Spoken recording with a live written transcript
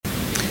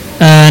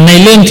ใน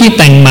เรื่องที่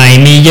แต่งใหม่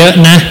มีเยอะ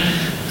นะ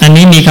อัน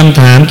นี้มีคำ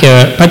ถามเกี่ยว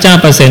กับพระเจ้า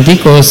ประเสริฐที่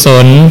โกศ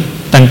ล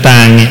ต่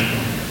างๆเนี่ย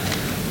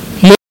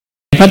เรื่อง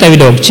พระไตรปิ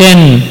ฎกเช่น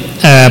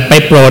ไป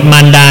โปรดมา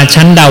รดา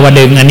ชั้นดาว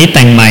ดึงส์อันนี้แ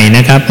ต่งใหม่น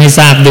ะครับให้ท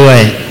ราบด้วย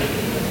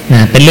น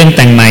ะเป็นเรื่องแ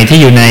ต่งใหม่ที่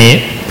อยู่ใน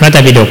พระไตร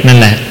ปิฎกนั่น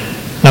แหละ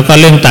แล้วก็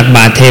เรื่องตักบ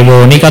าตรเทโว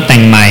นี่ก็แต่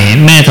งใหม่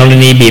แม่ธร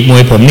ณีบีบมว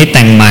ยผมนี่แ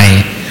ต่งใหม่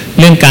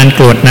เรื่องการก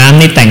รวดน้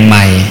ำนี่แต่งให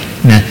ม่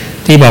นะ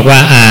ที่บอกว่า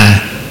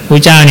พร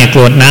ะเจ้าเนี่ยก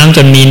รวดน้ำจ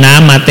นมีน้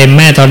ำมาเต็มแ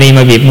ม่ธรณีม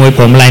าบีบมวยผ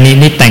มอะไร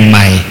นี่แต่งให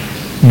ม่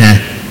นะ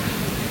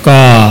ก็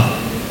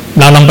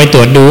เราลองไปตร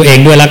วจดูเอง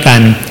ด้วยละกั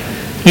น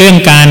เรื่อง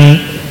การ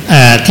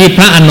ที่พ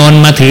ระอานน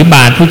ท์มาถือบ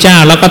าตรพระเจ้า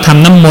แล้วก็ท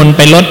ำน้ำมนต์ไ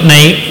ปลดใน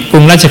กรุ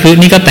งราชคฤ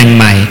ห์นี่ก็แต่งใ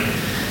หม่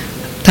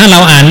ถ้าเรา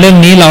อ่านเรื่อง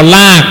นี้เราล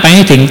ากไปใ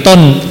ห้ถึงต้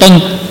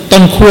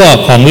นขั้ว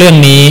ของเรื่อง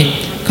นี้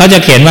เขาจะ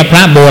เขียนว่าพร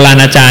ะโบรา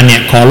ณอาจารย์เนี่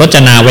ยขอรจ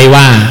นาไว้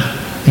ว่า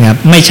นะครับ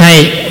ไม่ใช่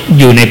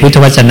อยู่ในพุทธ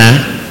วจนะ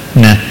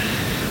นะ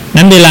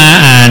นั้นเวลา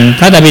อ่านพ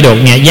ระไตรปิฎก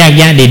เนี่ยแยก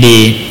แยะดี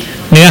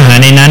ๆเนื้อหา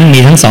ในนั้นมี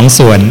ทั้งสอง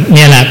ส่วนเ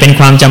นี่ยแหละเป็น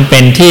ความจำเป็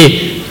นที่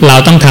เรา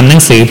ต้องทำหนั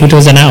งสือพุทธ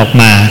วจนะออก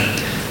มา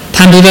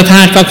ท่านพุทธท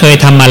าสก็เคย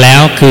ทำมาแล้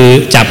วคือ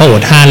จากพระโอ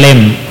ษฐ์5 เล่ม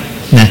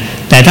นะ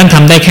แต่ท่านท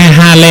ำได้แค่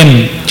5 เล่ม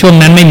ช่วง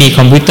นั้นไม่มีค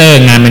อมพิวเตอร์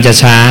งานมันจะ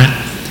ช้า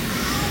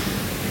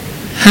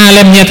5 เ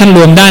ล่มเนี่ยท่านร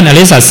วมด้านอ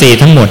ริยสัจ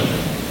 4ทั้งหมด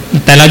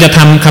แต่เราจะท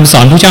ำคำส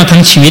อนพระเจ้าทั้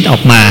งชีวิตออ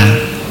กมา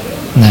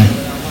นะ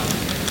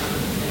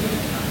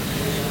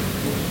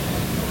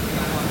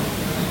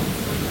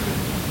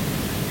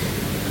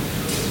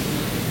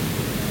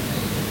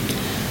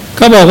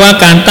ก็บอกว่า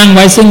การตั้งไ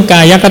ว้ซึ่งก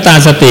ายคตา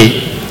สติ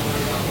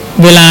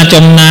เวลาจ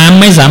มน้ำ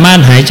ไม่สามารถ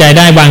หายใจไ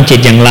ด้วางจิต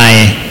อย่างไร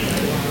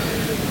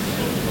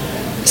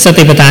ส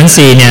ติปัฏฐาน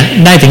 4เนี่ย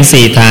ได้ถึง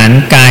4ฐาน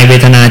กายเว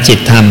ทนาจิต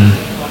ธรรม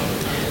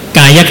ก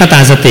ายคตา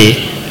สติ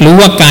รู้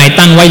ว่ากาย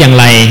ตั้งไว้อย่าง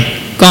ไร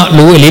ก็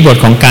รู้อิริยาบถ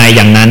ของกายอ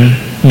ย่างนั้น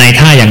ใน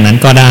ท่าอย่างนั้น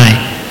ก็ได้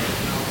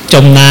จ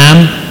มน้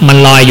ำมัน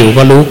ลอยอยู่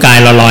ก็รู้กาย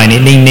ลอยๆ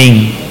นี่นิ่ง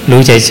ๆ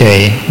รู้เฉย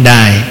ๆไ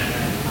ด้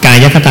กา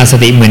ยคตาส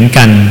ติเหมือน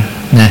กัน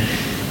นะ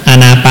อา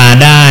นาปา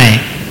ได้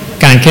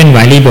การเคลื่อนไหว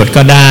อิริยาบถ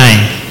ก็ได้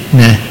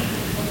นะ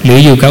หรือ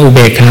อยู่กับอุเบ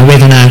กขาเว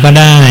ทนาก็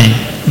ได้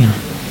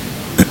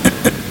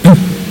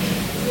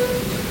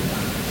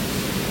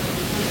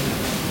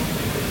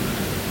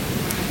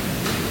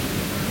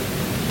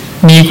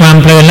มีความ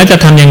เพลินแล้วจะ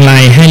ทำอย่างไร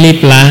ให้รีบ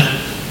ละ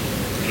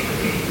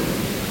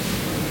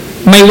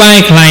ไม่ไหว้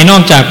ใครนอ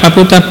กจากพระ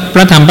พุทธพ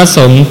ระธรรมพระส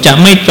งฆ์จะ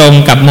ไม่ตรง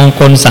กับมง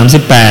คล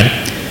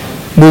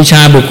38บูช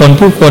าบุคคล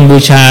ผู้ควรบู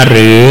ชาห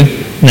รือ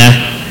นะ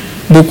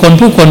บุคคล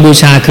ผู้ควรบู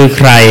ชาคือใ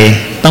คร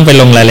ต้องไป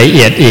ลงรายละเ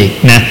อียดอีก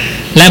นะ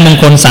และมง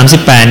คล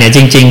38เนี่ยจ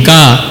ริงๆก็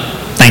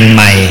แต่งใ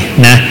หม่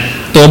นะ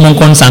ตัวมง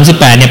คล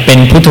38เนี่ยเป็น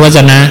พุทธวจ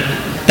นะ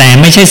แต่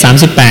ไม่ใช่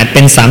38เ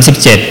ป็น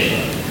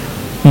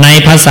37ใน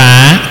ภาษา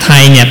ไท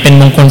ยเนี่ยเป็น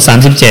มงคล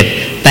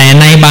37แต่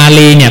ในบา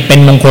ลีเนี่ยเป็น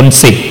มงคล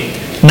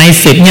10ใน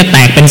10เนี่ยแต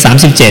กเป็น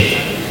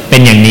37เป็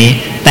นอย่างนี้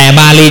แต่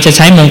บาลีจะใ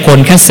ช้มงคล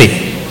แค่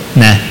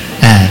10นะ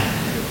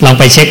ลอง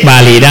ไปเช็คบา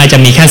ลีได้จะ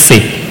มีแค่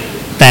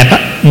10แต่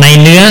ใน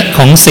เนื้อข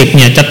อง10เ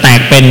นี่ยจะแตก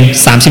เป็น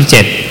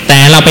37แต่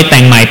เราไปแ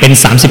ต่งใหม่เป็น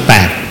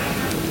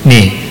38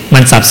นี่มั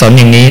นสับสน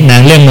อย่างนี้นะ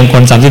เรื่องมงค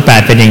ล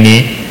38เป็นอย่างนี้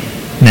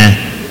นะ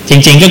จ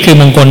ริงๆก็คือ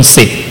มงคล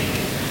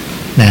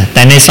10นะแ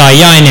ต่ในซอย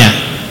ย่อยเนี่ย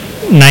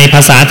ในภ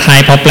าษาไทย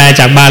พอแปล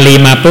จากบาลี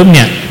มาปุ๊บเ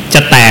นี่ยจ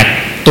ะแตก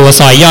ตัว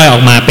ซอยย่อยออ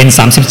กมาเป็น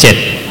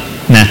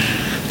37นะ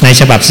ใน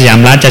ฉบับสยาม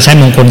รัฐจะใช้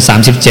มงคล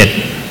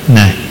37น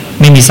ะ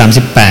ไม่มี38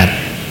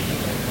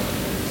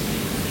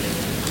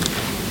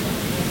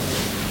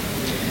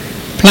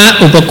พระ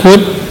อุปคุต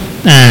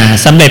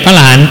สำเร็จพระอร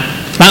หันต์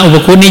พระอุป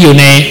คุตนี่อยู่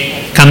ใน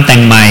คำแต่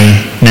งใหม่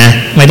นะ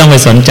ไม่ต้องไป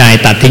สนใจ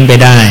ตัดทิ้งไป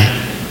ได้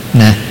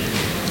นะ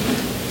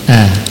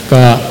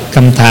ก็ค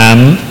ำถาม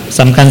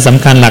สำ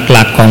คัญห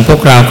ลักๆของพว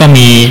กเราก็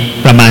มี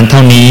ประมาณเท่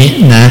านี้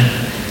นะ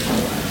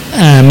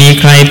มี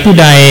ใครผู้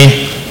ใด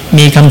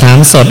มีคำถาม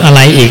สดอะไร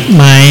อีกไ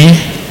หม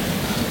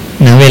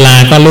นะเวลา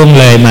ก็ล่วง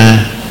เลยมา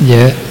เย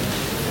อะ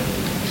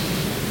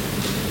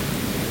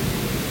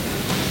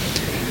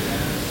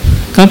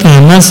ก็ถา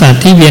มว่าสัต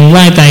ว์ที่เวียน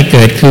ว่ายตายเ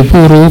กิดคือ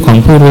ผู้รู้ของ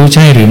ผู้รู้ใ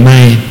ช่หรือไม่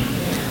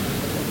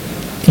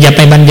อย่าไป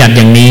บัญญัติอ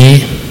ย่างนี้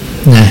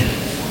นะ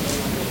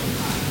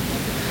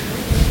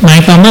หมาย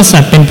ความว่าสั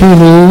ตว์เป็นผู้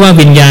รู้ว่า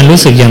วิญญาณรู้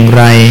สึกอย่างไ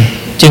ร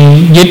จึง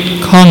ยึด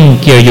ข้อง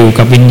เกี่ยวอยู่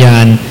กับวิญญา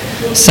ณ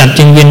สัตว์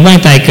จึงเวียนว่าย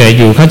ตายเกิด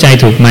อยู่เข้าใจ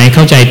ถูกไหมเ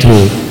ข้าใจถู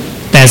ก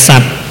แต่สั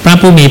ตว์พระ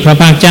ผู้มีพระ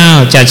ภาคเจ้า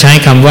จะใช้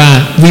คำว่า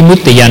วิมุต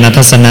ติญาณ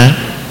ทัสสนะ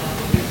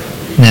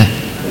นะ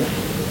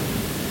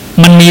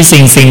มันมี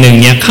สิ่งหนึ่ง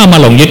เนี่ยเข้ามา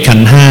หลงยึดขัน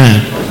ธ์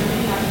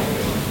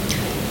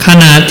5ข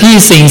ณะที่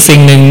สิ่ง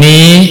หนึ่ง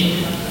นี้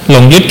หล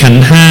งยึดขัน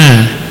ธ์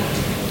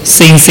5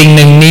สิ่งห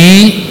นึ่งนี้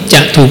จ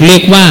ะถูกเรีย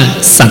กว่า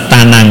สัตต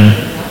านัง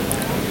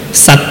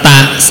สั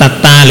ต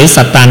ตาหรือ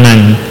สัตตานัง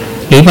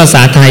หรือภาษ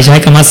าไทยใช้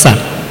คำว่าสัต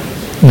ว์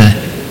นะ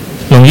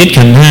หลงยึด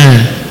ขันธ์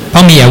5เพรา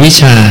ะมีอวิช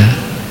ชา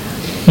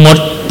หมด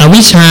อ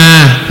วิชชา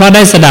เพราะไ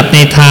ด้สดับใน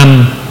ธรรม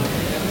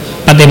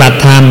ปฏิบัติ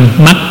ธรรม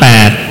มรรค8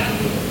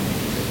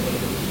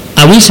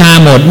อวิชชา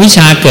หมดวิช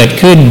าเกิด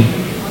ขึ้น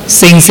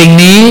สิ่ง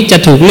นี้จะ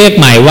ถูกเรียก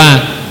ใหม่ว่า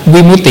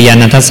วิมุตติญา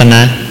ณทัสสน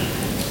ะ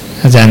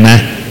เข้าใจไหม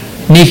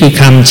นี่คือ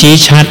คำชี้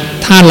ชัด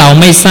ถ้าเรา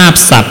ไม่ทราบ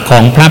ศัพท์ขอ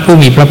งพระผู้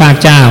มีพระภาค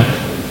เจ้า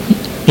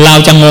เรา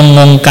จะง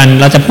งกัน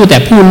เราจะพูดแต่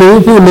ผู้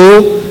รู้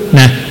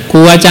นะครู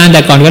อาจารย์แ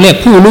ต่ก่อนก็เรียก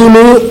ผู้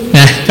รู้น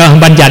ะก็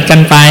บัญญัติกั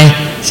นไป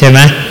ใช่ไหม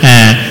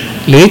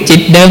หรือจิ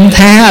ตเดิมแ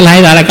ท้อะไร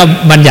ก็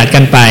บัญญัติกั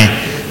นไป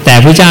แต่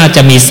พระเจ้าจ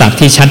ะมีศัพท์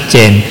ที่ชัดเจ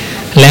น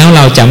แล้วเร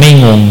าจะไม่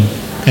งง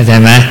เข้าใจ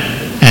ไหม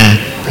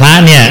พระ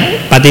เนี่ย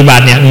ปฏิบั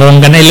ติเนี่ยงง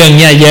กันในเรื่อง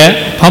นี้เยอะ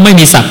เพราะไม่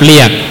มีศัพท์เรี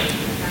ยก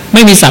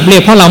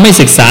เพราะเราไม่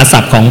ศึกษาศั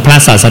พท์ของพระ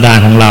ศาสดา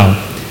ของเรา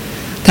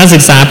ถ้าศึ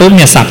กษาปุ๊บเ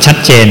นี่ยศัพท์ชัด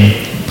เจน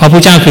เพราะพร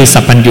ะเจ้าคือสั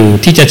พพัญญู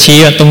ที่จะชี้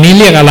ว่าตรงนี้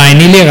เรียกอะไร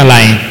นี่เรียกอะไร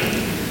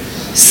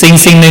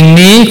สิ่งหนึ่ง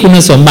นี้คุณ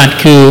สมบัติ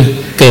คือ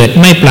เกิด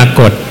ไม่ปรา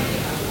กฏ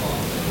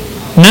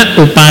ณ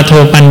อุปาโท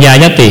ปัญญา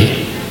ยติ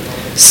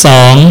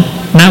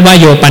2ณว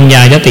โยปัญญ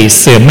ายติ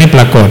เสื่อมไม่ป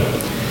รากฏ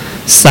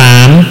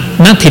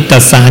3ณทิตต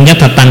สารยั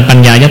ตตังปัญ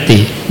ญายติ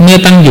เมื่อ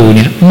ตั้งอยู่เ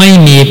นี่ยไม่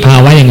มีภา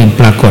วะอย่างอื่น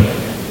ปรากฏ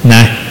น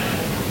ะ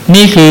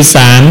นี่คือ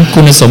3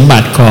คุณสมบั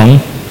ติของ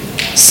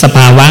สภ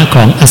าวะข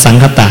องอสัง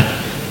คตะ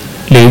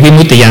หรือวิ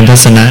มุตติญาณทั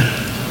ศนะ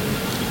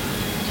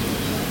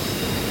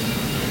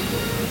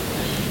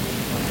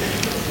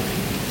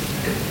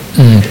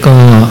ก็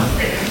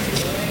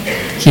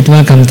คิดว่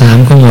าคำถาม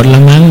ก็หมดแล้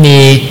วมั้งมี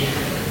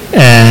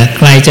ใ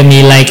ครจะมี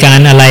รายการ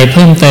อะไรเ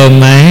พิ่มเติม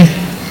ไหม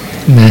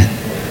นะ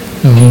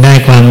คงได้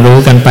ความรู้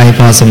กันไปพ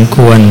อสมค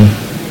วร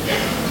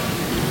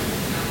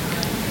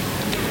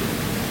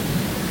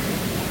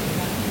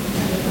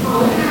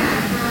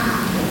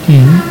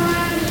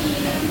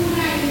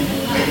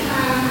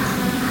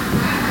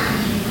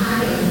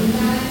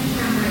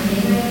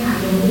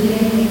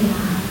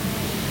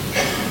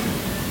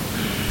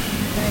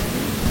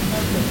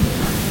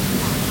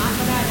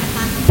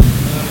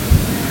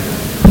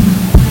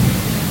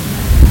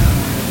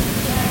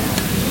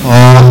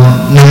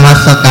นมั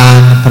สการ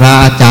พระ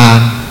อาจาร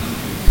ย์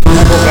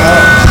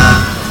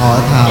ขอ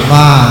ถาม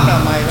ว่า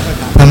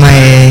ทำไม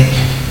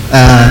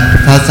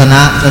ทัศน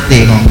คติ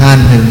ของท่าน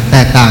ถึงแต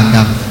กต่างจ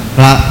ากพ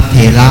ระเถ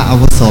ระอา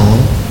วุโส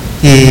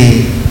ที่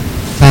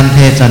ท่านเท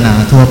ศนา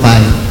ทั่วไป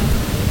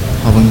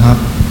ขอบคุณครับ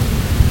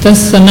ทั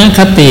ศนค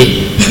ติ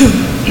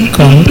ข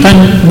องท่าน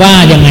ว่า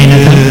ยังไงนะ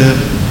ครับ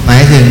หมา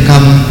ยถึง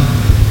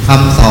ค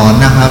ำสอน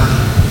นะครับ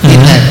ที่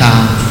แตกต่าง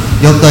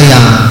ยกตัวอ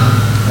ย่าง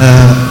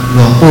หล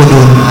วงปู่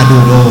ดุลอดุ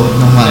โร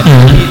จังหวัด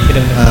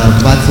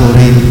วัดสุ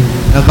รินทร์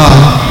แล้วก็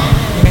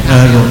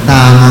หลวงต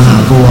ามหา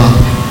บัว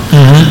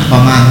ปร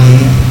ะมาณนี้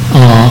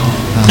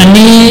อัน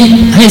นี้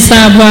ให้ทร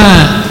าบว่า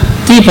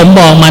ที่ผม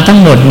บอกมาทั้ง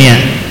หมดเนี่ย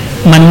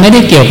มันไม่ได้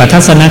เกี่ยวกับทั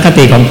ศนค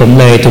ติของผม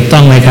เลยถูกต้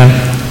องไหมครับ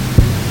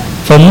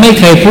ผมไม่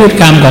เคยพูด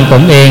คำของผ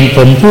มเองผ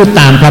มพูด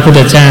ตามพระพุทธ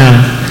เจ้า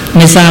ไ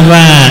ม่ทราบ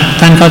ว่า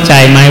ท่านเข้าใจ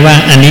ไหมว่า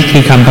อันนี้คื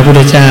อคำพระพุท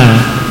ธเจ้า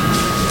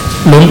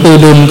หลวงปู่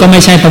ดุลก็ไ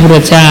ม่ใช่พระพุทธ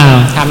เจ้า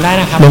ทำได้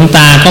นะครับหลวงต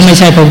าก็ไม่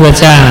ใช่พระพุทธ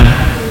เจ้า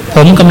ผ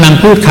มกำลัง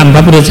พูดคำพร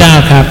ะพุทธเจ้า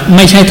ครับไ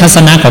ม่ใช่ทัศ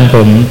นะของผ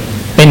ม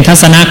เป็นทั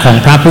ศนะของ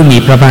พระผู้มี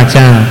พระภาคเ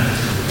จ้า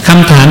ค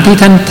ำถามที่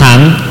ท่านถาม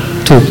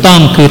ถูกต้อง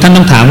คือท่าน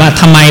ต้องถามว่า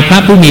ทำไมพระ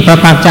ผู้มีพระ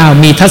ภาคเจ้า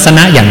มีทัศน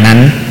ะอย่างนั้น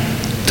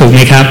ถูกไหม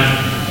ครับ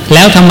แ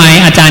ล้วทำไม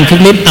อาจารย์คึ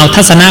กฤทธิ์เอา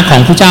ทัศนะขอ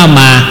งพระเจ้า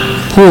มา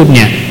พูดเ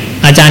นี่ย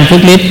อาจารย์คึ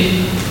กฤทธิ์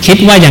คิด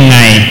ว่ายังไง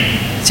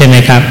ใช่ไหม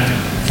ครับ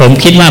ผม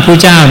คิดว่าพระ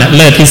เจ้าเนี่ยเ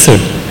ลิศที่สุด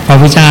เพราะ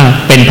พระเจ้า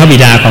เป็นพระบิ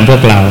ดาของพว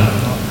กเรา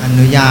อ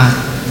นุญาต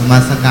นมั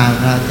สการ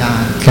พระอาจา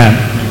รย์ครับ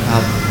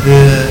คื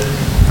อ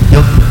ย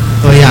ก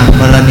ตัวอย่าง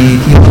กรณี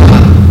ที่ว่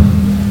า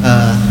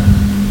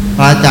พ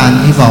ระอาจารย์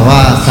ที่บอกว่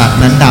าสัตว์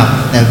นั้นดับ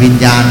แต่วิญ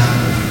ญาณ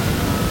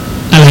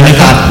อะไรนะ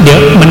ครับเดี๋ยว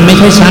มันไม่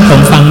ค่อยชัดผ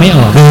มฟังไม่อ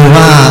อกคือ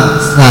ว่า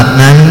สัตว์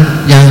นั้น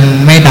ยัง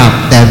ไม่ดับ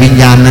แต่วิญ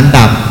ญาณนั้น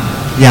ดับ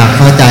อยากเ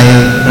ข้าใจ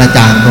ประ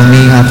จ่างตรง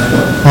นี้ครับ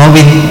เพ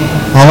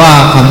ราะว่า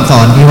คำส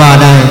อนที่ว่า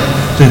ได้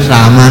ศึกษ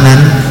ามานั้น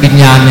วิญ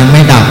ญาณยังไ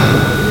ม่ดับ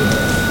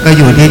ก็อ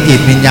ยู่ที่จิต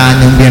วิญญาณ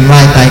ยังเวียนว่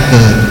ายตายเ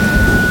กิด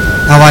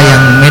ถ้าว่ายั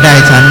งไม่ได้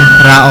ชั้น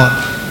พระอ่อน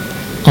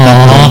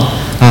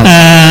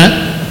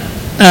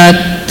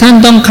ท่าน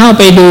ต้องเข้า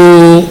ไปดู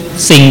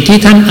สิ่งที่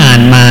ท่านอ่า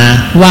นมา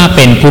ว่าเ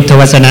ป็นพุทธ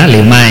วจนะห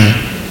รือไม่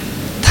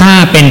ถ้า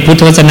เป็นพุท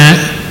ธวจนะ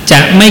จะ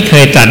ไม่เค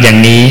ยตรัสอย่าง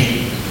นี้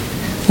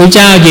พระเ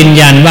จ้ายืน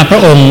ยันว่าพร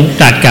ะองค์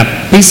ตรัสกับ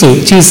ภิกษุ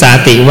ชื่อสา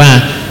ติว่า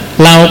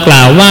เรากล่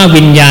าวว่า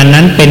วิญญาณ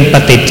นั้นเป็นป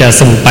ฏิจจ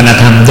สมุปปน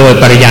ธรรมโดย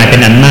ปริยายเป็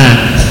นอันมาก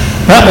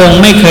พระองค์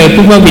ไม่เคย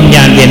พูดว่าวิญญ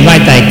าณเวียนว่าย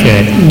ตายเกิ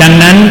ดดัง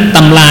นั้นต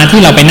ำรา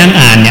ที่เราไปนั่ง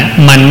อ่านเนี่ย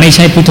มันไม่ใ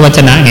ช่พุทธวจ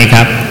นะไงค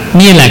รับ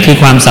นี่แหละคือ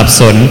ความสับ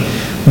สน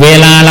เว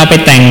ลาเราไป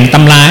แต่งต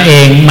ำราเอ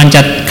งมันจ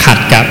ะขัด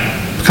กับ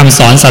คำส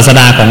อนศาส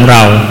ดาของเร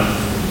า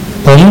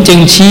ผมจึง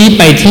ชี้ไ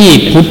ปที่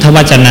พุทธว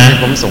จนะ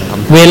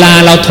เวลา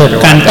เราถก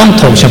กันต้อง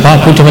ถกเฉพาะ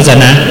พุทธวจ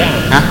นะ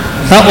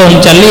พระอง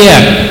ค์จะเรีย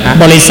ก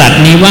บริษัท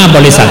นี้ว่าบ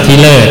ริษัทที่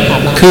เลิศ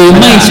คือ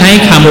ไม่ใช้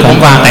คำของ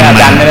ความแต่งม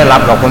า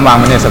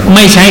ไ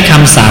ม่ใช้ค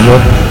ำสาว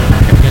ก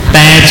แ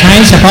ต่ใช้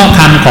เฉพาะค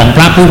ำของพ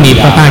ระผู้มี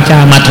พระภาคเจ้า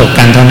มาถก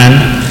กันเท่านั้น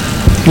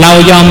เรา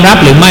ยอมรับ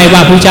หรือไม่ว่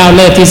าพระเจ้าเ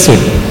ลิศที่สุด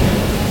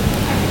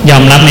ยอ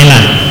มรับไหมล่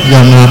ะย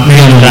อมรับไม่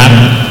ยอม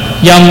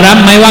รับ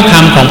ไหมว่าค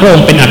ำของพระอง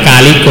ค์เป็นอากา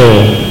ลิโก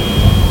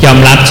ยอม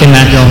รับใช่ไหม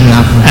ยอม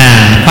รับ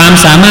ความ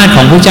สามารถข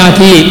องพระเจ้า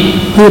ที่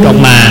พูดออก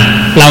มา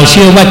เราเ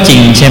ชื่อว่าจริ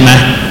งใช่ไหม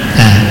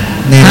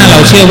ถ้าเรา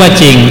เชื่อว่า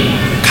จริง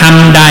ค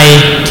ำใด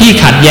ที่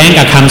ขัดแย้ง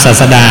กับคำศา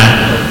สดา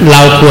เร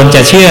าควรจ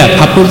ะเชื่อพ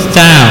ระพุทธเ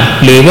จ้า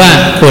หรือว่า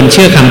ควรเ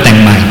ชื่อคำแต่ง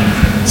ใหม่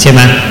ใช่ไห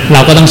มเรา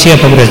ก็ต้องเชื่อ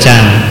พระพุทธเจ้า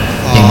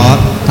ขอ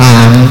ถา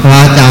มพระ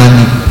อาจารย์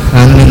อีกค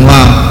รั้งหนึ่งว่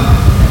า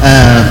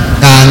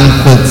การ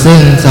ฝึกซึ่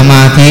งสม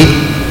าธิ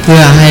เพื่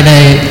อให้ได้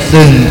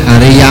ซึ่งอ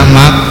ริยม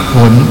รรคผ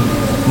ล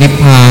นิพ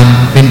พาน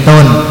เป็น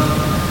ต้น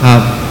ครั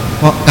บเ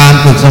พราะการ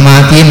ฝึกสมา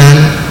ธินั้น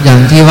อย่าง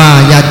ที่ว่า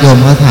ญาติโยม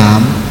เขาถาม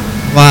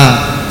ว่า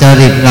จ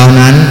ริตเรา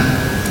นั้น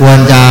ควร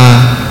จะ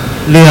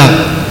เลือก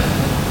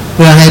เ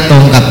พื่อให้ตร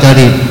งกับจ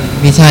ริต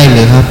ไม่ใช่ห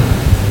รือครับ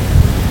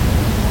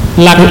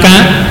หลักกา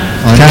ร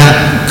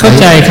เข้า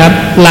ใจครับ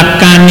หลัก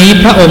การนี้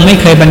พระองค์ไม่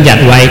เคยบัญญั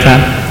ติไว้ครับ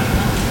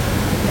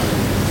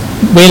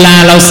เวลา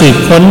เราสืบ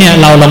ค้นเนี่ย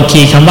เราลอง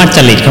คีย์คำว่าจ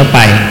ริตเข้าไป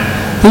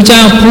พระเจ้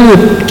าพูด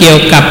เกี่ยว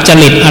กับจ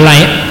ริตอะไร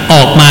อ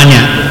อกมาเนี่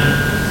ย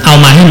เอา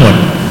มาให้หมด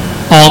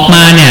ออกม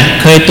าเนี่ย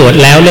เคยตรวจ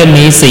แล้วเล่ม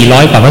นี้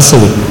400 กว่าพระ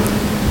สูตร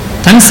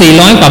ทั้ง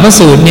400 กว่าพระ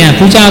สูตรเนี่ยพ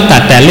ระเจ้าตั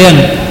ดแต่เรื่อง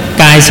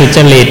กายสุจ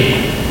ริต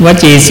ว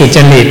จีสุจ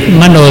ริต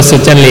มโนสุ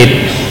จริต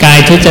กาย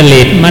ทุจ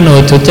ริตมโน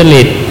ทุจ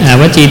ริต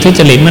วจีทุ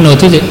จริตมโน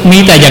ทุจริตมี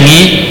แต่อย่าง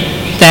นี้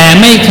แต่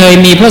ไม่เคย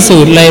มีพระสู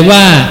ตรเลยว่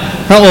า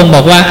พระองค์บ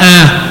อกว่า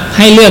ใ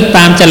ห้เลือกต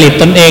ามจริต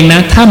ตนเองนะ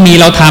ถ้ามี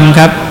เราทำค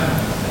รับ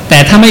แต่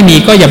ถ้าไม่มี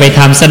ก็อย่าไป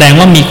ทำแสดง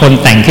ว่ามีคน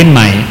แต่งขึ้นให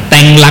ม่แ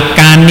ต่งหลัก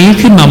การนี้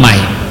ขึ้นมาใหม่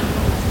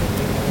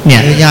เนี่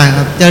ยตัวอย่างค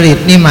รับจริต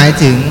นี่หมาย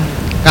ถึง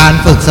การ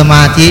ฝึกสม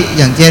าธิอ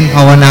ย่างเช่นภ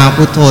าวนา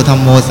พุทโธธัม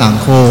โมสัง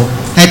โฆ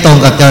ให้ตรง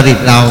กับจริต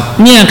เรา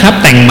เนี่ยครับ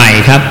แต่งใหม่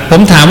ครับผ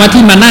มถามว่า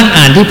ที่มานั่ง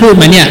อ่านที่พูด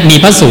มาเนี่ยมี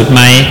พระสูตรไห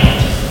ม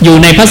อยู่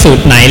ในพระสูต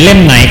รไหนเล่ม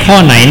ไหนข้อ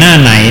ไหนหน้า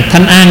ไหนท่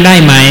านอ้างได้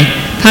ไหม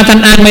ถ้าท่าน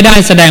อ้างไม่ได้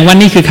แสดงว่า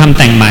นี่คือคำ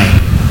แต่งใหม่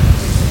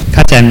เ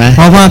ข้าใจไหมเ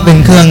พราะว่าเป็น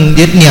เครื่อง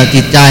ยึดเหนี่ยว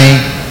จิตใจ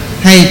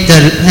ใ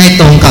ห้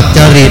ตรงกับจ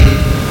ริต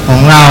ขอ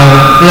งเรา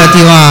เพื่อ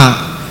ที่ว่า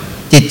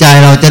จิตใจ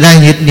เราจะได้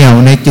ยึดเหนี่ยว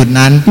ในจุด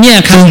นั้นเนี่ย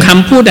ค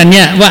ำพูดอันเ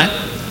นี้ยว่า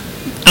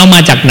เอามา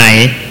จากไหน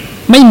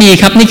ไม่มี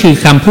ครับนี่คือ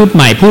คำพูดใ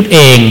หม่พูดเอ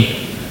ง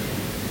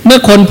เมื่อ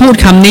คนพูด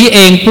คำนี้เอ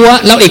งปั๊ว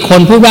แล้วอีกค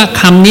นพูดว่า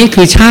คำนี้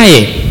คือใช่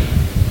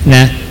น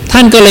ะท่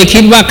านก็เลยคิ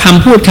ดว่าค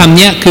ำพูดคำ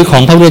นี้คือขอ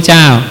งพระพุทธเ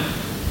จ้า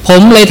ผ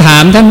มเลยถา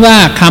มท่านว่า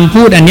คำ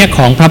พูดอันนี้ข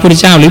องพระพุทธ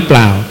เจ้าหรือเป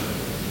ล่า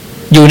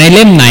อยู่ในเ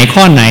ล่มไหน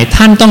ข้อไหน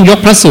ท่านต้องยก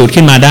พระสูตร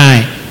ขึ้นมาได้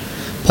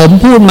ผม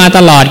พูดมาต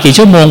ลอดกี่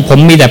ชั่วโมงผม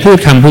มีแต่พูด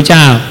คำพระเจ้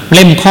าเ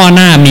ล่มข้อห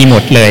น้ามีหม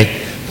ดเลย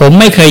ผม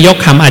ไม่เคยยก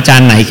คำอาจาร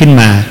ย์ไหนขึ้น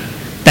มา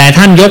แต่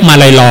ท่านยกมา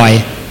ลอย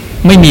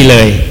ๆไม่มีเล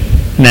ย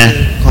นะ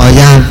ขออนุ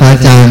ญาตพระอา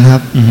จารย์ครั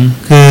บ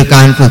คือก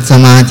ารฝึกส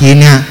มาธิ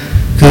เนี่ย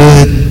คือ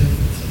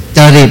จ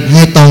ริตใ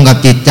ห้ตรงกับ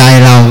จิตใจ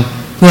เรา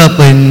เพื่อเ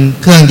ป็น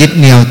เครื่องยึด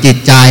เหนี่ยวจิต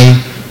ใจ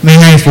ไม่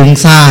ให้ฟุ้ง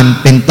ซ่าน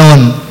เป็นต้น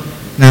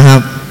นะครั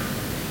บ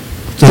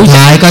สุด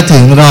ท้ายก็ถึ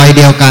งรอยเ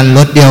ดียวกันร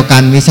ถเดียวกั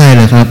นไม่ใช่เห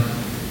รอครับ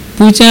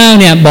ผู้เจ้า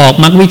เนี่ยบอก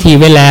มรรควิธี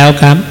ไว้แล้ว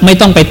ครับไม่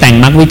ต้องไปแต่ง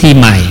มรรควิธี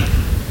ใหม่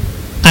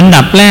อัน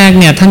ดับแรก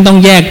เนี่ยท่านต้อง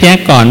แยก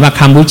ก่อนว่า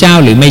คำผู้เจ้า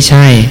หรือไม่ใ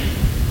ช่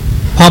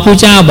พอผู้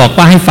เจ้าบอก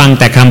ว่าให้ฟัง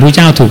แต่คำผู้เ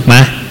จ้าถูกไหม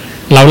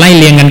เราไล่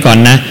เรียงกันก่อน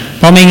นะเ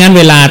พราะไม่งั้นเ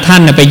วลาท่า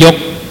นไปยก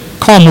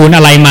ข้อมูลอ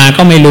ะไรมา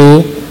ก็ไม่รู้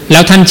แล้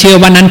วท่านเชื่อ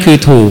ว่านั้นคือ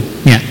ถูก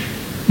เนี่ย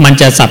มัน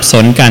จะสับส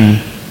นกัน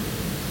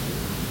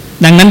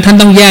ดังนั้นท่าน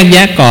ต้องแย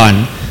กก่อน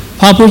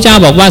พอผู้เจ้า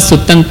บอกว่าสุ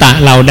ตตันตะ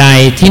เหล่าใด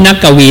ที่นัก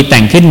กวีแ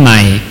ต่งขึ้นให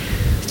ม่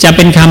จะเ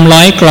ป็นคำร้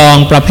อยกลอง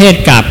ประเภท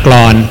กาบกล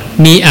อน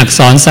มีอักษ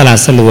รสลัด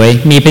สลวย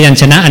มีพยัญ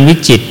ชนะอันวิ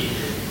จิตร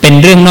เป็น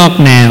เรื่องนอก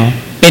แนว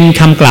เป็น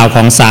คำกล่าวข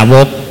องสาว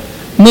ก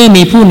เมื่อ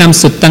มีผู้น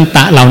ำสุตตันต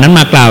ะเหล่านั้น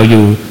มากล่าวอ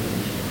ยู่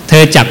เธ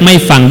อจักไม่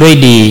ฟังด้วย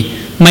ดี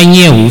ไม่เ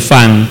งี่ยหู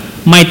ฟัง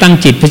ไม่ตั้ง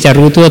จิตเพื่อจะ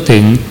รู้ทั่วถึ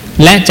ง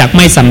และจักไ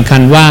ม่สำคั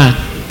ญว่า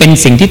เป็น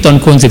สิ่งที่ตน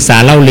ควรศึกษา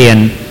เล่าเรียน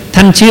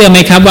ท่านเชื่อไหม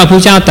ครับว่าพร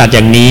ะเจ้าตรัสอ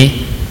ย่างนี้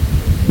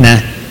นะ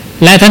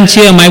และท่านเ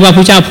ชื่อไหมว่าพ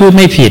ระเจ้าพูดไ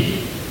ม่ผิด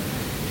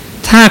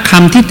ถ้าค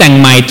ำที่แต่ง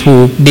ใหม่ถู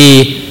กดี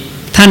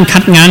ท่านคั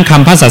ดง้างค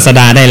ำพระศาส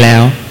ดาได้แล้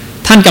ว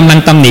ท่านกำลัง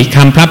ตำหนิค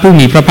ำพระผู้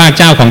มีพระภาค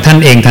เจ้าของท่าน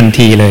เองทัน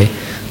ทีเลย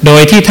โด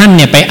ยที่ท่านเ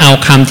นี่ยไปเอา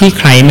คำที่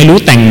ใครไม่รู้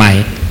แต่งใหม่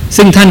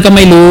ซึ่งท่านก็ไ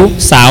ม่รู้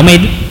สาวไม่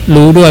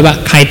รู้ด้วยว่า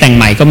ใครแต่งใ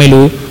หม่ก็ไม่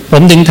รู้ผ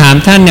มถึงถาม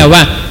ท่านเนี่ยว่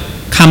า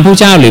คำพระ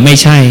เจ้าหรือไม่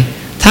ใช่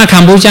ถ้าค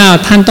ำพระเจ้า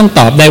ท่านต้อง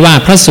ตอบได้ว่า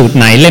พระสูตร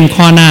ไหนเล่ม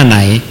ข้อหน้าไหน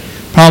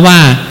เพราะว่า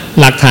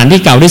หลักฐานที่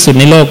เก่าที่สุด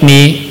ในโลก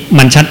นี้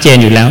มันชัดเจน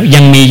อยู่แล้ว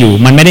ยังมีอยู่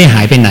มันไม่ได้ห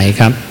ายไปไหน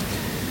ครับ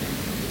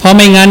เพราะไ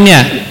ม่งั้นเนี่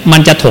ยมั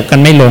นจะถกกั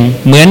นไม่ลง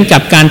เหมือนกั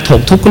บการถ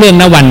กทุกเรื่อง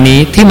ณวันนี้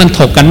ที่มัน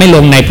ถกกันไม่ล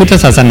งในพุทธ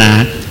ศาสนา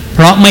เพ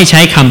ราะไม่ใช้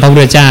คำพระพุท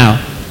ธเจ้า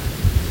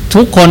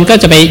ทุกคนก็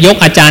จะไปยก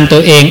อาจารย์ตั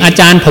วเองอา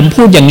จารย์ผม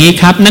พูดอย่างนี้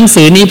ครับหนัง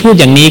สือนี้พูด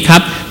อย่างนี้ครั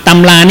บต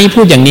ำรานี้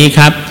พูดอย่างนี้ค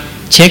รับ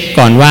เช็ค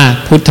ก่อนว่า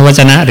พุทธวจ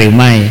นะหรือ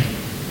ไม่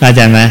อาจ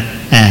ารย์ไหม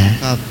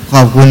ครับข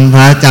อบคุณพ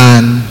ระอาจาร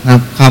ย์ครั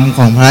บคำข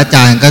องพระอาจ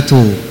ารย์ก็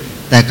ถูก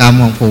แต่กรรม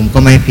ของผมก็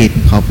ไม่ผิด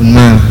ขอบคุณ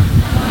มาก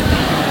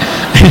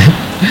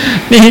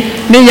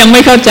นี่ยังไ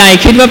ม่เข้าใจ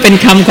คิดว่าเป็น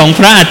คำของพ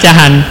ระอาจา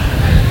รย์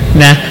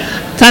นะ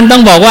ท่านต้อ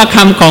งบอกว่าค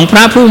ำของพร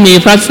ะผู้มี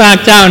พระภาค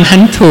เจ้านั้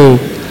นถูก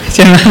ใ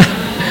ช่ไหม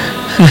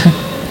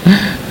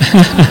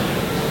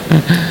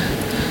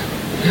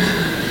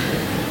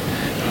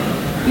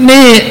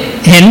นี่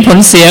เห็นผล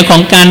เสียขอ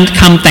งการ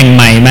คำแต่งใ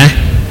หม่ไหม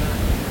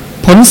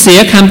เสีย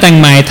คำแต่ง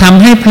ใหม่ท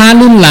ำให้พระ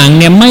รุ่นหลัง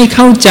เนี่ยไม่เ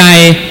ข้าใจ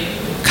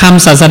ค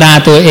ำศาสดา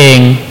ตัวเอง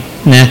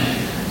นะ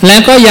แล้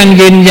วก็ยัง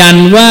ยืนยัน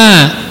ว่า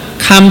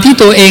คำที่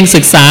ตัวเอง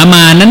ศึกษาม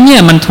านั้นเนี่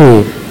ยมันถู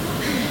ก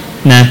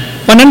นะ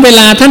เพราะนั้นเว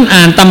ลาท่าน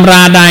อ่านตำร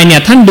าใดเนี่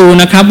ยท่านดู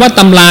นะครับว่าต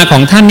ำราขอ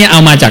งท่านเนี่ยเอา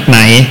มาจากไหน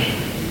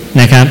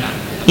นะครับ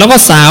แล้วก็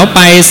สาวไป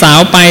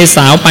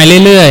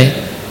เรื่อย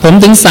ๆผม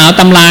ถึงสาว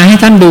ตำราให้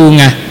ท่านดู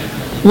ไง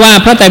ว่า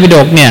พระไตรปิฎ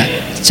กเนี่ย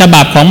ฉ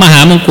บับของมหา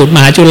มงกุฎม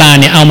หาจุฬา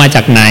เนี่ยเอามาจ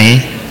ากไหน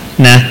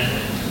นะ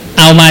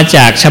เอามาจ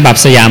ากฉบับ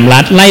สยามรั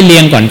ฐไล่เรี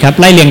ยงก่อนครับ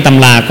ไล่เรียงต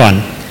ำราก่อน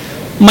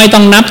ไม่ต้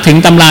องนับถึง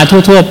ตำรา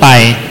ทั่วๆไป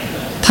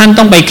ท่าน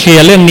ต้องไปเคลีย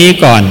ร์เรื่องนี้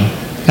ก่อน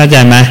เข้าใจ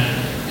ไหม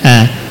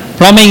เพ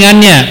ราะไม่งั้น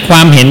เนี่ยคว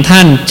ามเห็นท่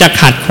านจะ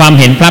ขัดความ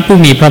เห็นพระผู้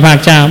มีพระภาค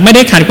เจ้าไม่ไ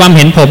ด้ขัดความเ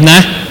ห็นผมนะ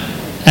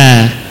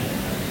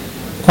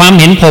ความ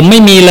เห็นผมไม่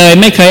มีเลย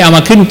ไม่เคยเอาม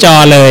าขึ้นจอ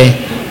เลย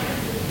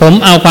ผม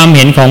เอาความเ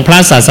ห็นของพระ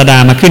ศาสดา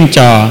มาขึ้นจ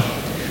อ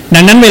ดั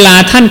งนั้นเวลา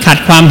ท่านขัด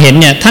ความเห็น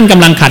เนี่ยท่านก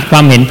ำลังขัดคว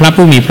ามเห็นพระ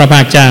ผู้มีพระภ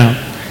าคเจ้า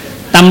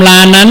ตำรา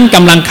นั้นก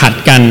ำลังขัด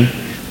กัน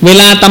เว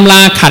ลาตำร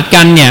าขัด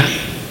กันเนี่ย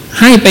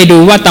ให้ไปดู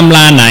ว่าตำร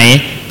าไหน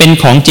เป็น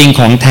ของจริง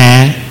ของแท้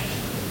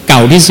เก่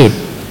าที่สุด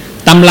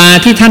ตำรา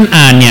ที่ท่าน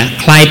อ่านเนี่ย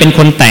ใครเป็นค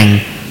นแต่ง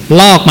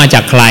ลอกมาจ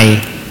ากใคร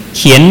เ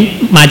ขียน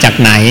มาจาก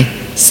ไหน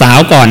สาว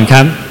ก่อนค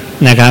รับ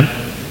นะครับ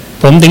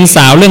ผมถึงส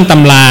าวเรื่องต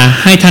ำรา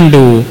ให้ท่าน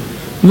ดู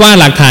ว่า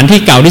หลักฐานที่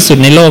เก่าที่สุด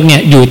ในโลกเนี่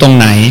ยอยู่ตรง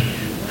ไหน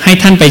ให้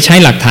ท่านไปใช้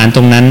หลักฐานต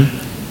รงนั้น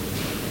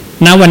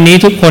ณวันนี้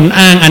ทุกคน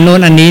อ้างอันโน้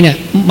นอันนี้เนี่ย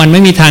มันไ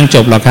ม่มีทางจ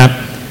บหรอกครับ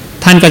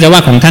ท่านก็จะว่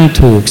าของท่าน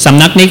ถูกส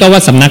ำนักนี้ก็ว่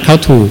าสำนักเขา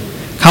ถูก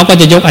เขาก็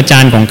จะยกอาจา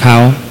รย์ของเขา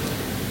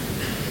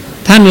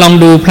ท่านลอง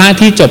ดูพระ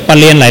ที่จบปร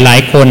ริญญาหลาย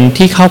ๆคน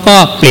ที่เขาก็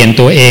เปลี่ยน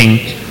ตัวเอง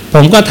ผ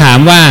มก็ถาม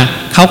ว่า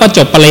เขาก็จ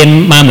บปรริญญ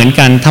ามาเหมือน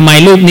กันทำไม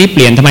รูปนี้เป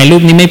ลี่ยนทำไมรู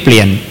ปนี้ไม่เป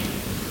ลี่ยน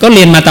ก็เ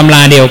รียนมาตำร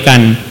าเดียวกั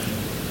น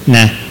น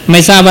ะไม่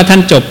ทราบว่าท่า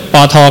นจบป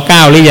ท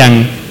.9 หรือยัง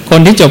คน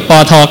ที่จบป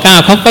ท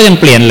.9 เขาก็ยัง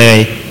เปลี่ยนเลย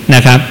น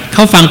ะครับเข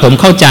าฟังผม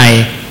เข้าใจ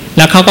แ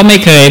ล้วเขาก็ไม่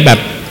เคยแบบ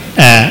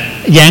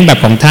แย้งแบบ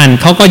ของท่าน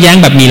เขาก็แย้ง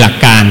แบบมีหลัก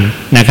การ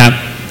นะครับ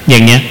อย่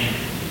างเนี้ย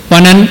เพรา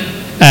ะนั้น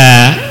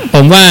ผ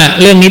มว่า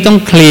เรื่องนี้ต้อง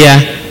เคลียร์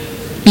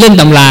เรื่อง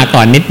ตำราก่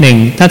อนนิดหนึ่ง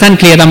ถ้าท่าน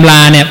เคลียร์ตำรา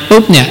เนี่ย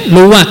ปุ๊บเนี่ย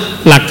รู้ว่า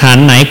หลักฐาน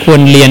ไหนคว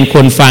รเรียนค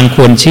วรฟังค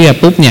วรเชื่อ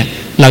ปุ๊บเนี่ย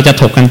เราจะ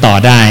ถกกันต่อ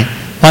ได้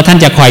เพราะท่าน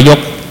จะคอยยก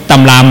ต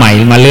ำราใหม่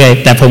มาเรื่อย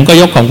แต่ผมก็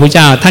ยกของพระเ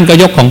จ้าท่านก็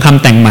ยกของค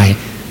ำแต่งใหม่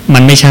มั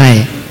นไม่ใช่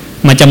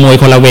มันจะมวย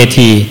คนละเว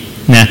ที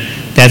นะ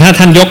แต่ถ้า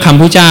ท่านยกค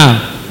ำพระเจ้า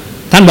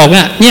ท่านบอกว่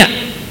าเนี่ย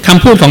ค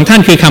ำพูดของท่า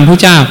นคือคำพระ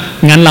เจ้า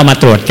งั้นเรามา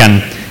ตรวจกัน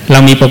เรา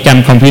มีโปรแกรม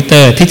คอมพิวเตอ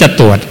ร์ที่จะ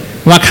ตรวจ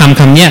ว่าค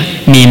ำเนี้ย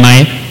มีไหม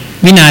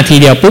วินาที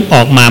เดียวปุ๊บอ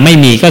อกมาไม่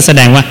มีก็แส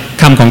ดงว่า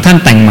คำของท่าน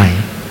แต่งใหม่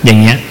อย่าง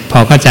เงี้ยพอ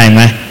เข้าใจไห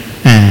ม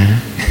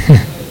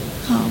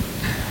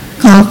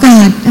ขอโอกา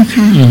สนะค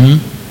ะ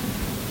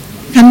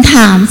คำถ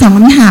าม2 ค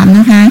ำถามน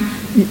ะคะ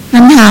ค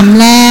ำถาม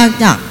แรก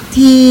จาก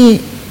ที่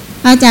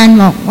อาจารย์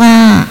บอกว่า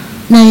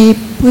ใน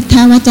พุทธ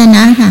วจน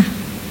ะค่ะ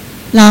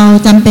เรา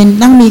จำเป็น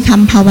ต้องมีค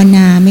ำภาวน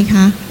าไหมค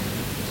ะ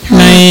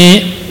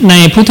ใน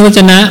พุทธวจ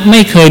นะไ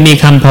ม่เคยมี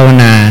คำภาว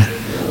นา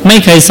ไม่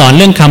เคยสอนเ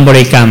รื่องคำบ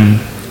ริกรรม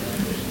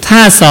ถ้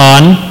าสอ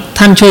น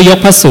ท่านช่วยยก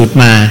พระสูตร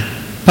มา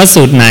พระ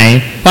สูตรไหน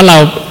เพราะเรา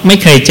ไม่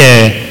เคยเจอ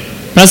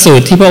พระสู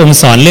ตรที่พระองค์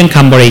สอนเรื่องค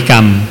ำบริกร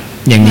รม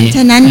อย่างนี้ฉ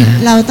ะนั้น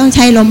เราต้องใ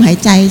ช้ลมหาย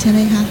ใจใช่ไหม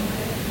คะ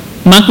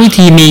มรรควิ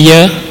ธีมีเย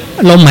อะ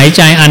ลมหายใ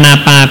จอานา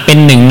ปาเป็น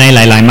หนึ่งในห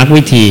ลายๆมรรค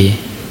วิธี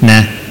น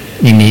ะ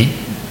อย่างนี้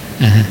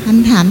ค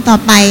ำถามต่อ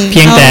ไปเ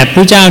พียงแต่พ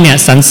ระเจ้าเนี่ย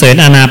สรรเสริญ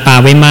อานาปา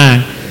ไว้มาก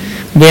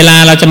เวลา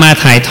เราจะมา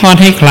ถ่ายทอด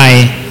ให้ใคร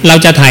เรา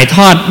จะถ่ายท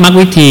อดมรรค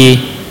วิธี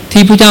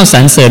ที่พระเจ้าสร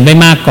รเสริญไว้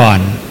มากก่อน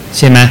ใ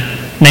ช่ไหม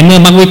ในเมื่อ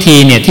มรรควิธี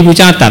เนี่ยที่พระ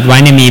เจ้าตรัสไว้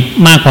เนี่ยมี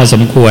มากพอส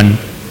มควร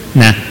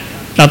นะ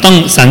เราต้อง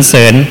สรรเส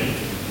ริญ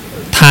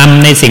ท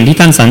ำในสิ่งที่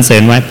ท่านสรรเสริ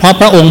ญไว้เพราะ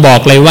พระองค์บอ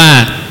กเลยว่า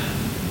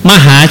ม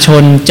หาช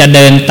นจะเ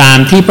ดินตาม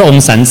ที่พระอง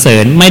ค์สรรเสริ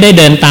ญไม่ได้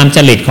เดินตามจ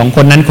ริตของค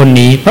นนั้นคน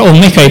นี้พระองค์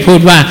ไม่เคยพูด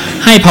ว่า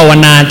ให้ภาว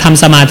นาท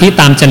ำสมาธิ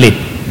ตามจริต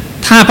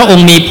ถ้าพระอง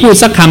ค์มีพูด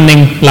สักคำหนึ่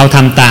งเราท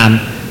ำตาม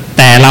แ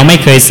ต่เราไม่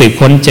เคยสืบ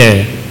ค้นเจอ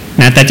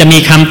นะแต่จะมี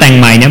คำแต่ง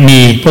ใหม่เนี่ยมี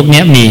พวก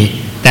นี้มี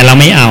แต่เรา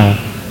ไม่เอา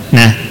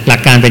นะหลั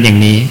กการเป็นอย่าง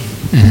นี้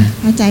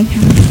เข้าใจค่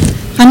ะ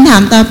คำถา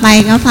มต่อไป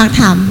ก็ฝาก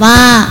ถามว่า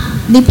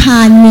นิพพา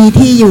นมี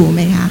ที่อยู่ไห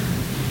มคะ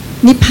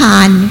นิพพา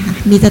นค่ะ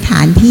มีสถ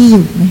านที่อ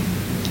ยู่ไหม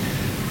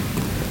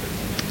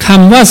ค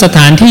ำว่าสถ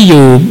านที่อ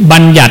ยู่บั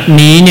ญญัติ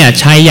นี้เนี่ย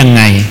ใช้ยังไ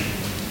ง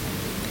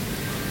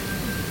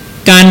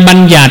การบัญ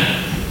ญัติ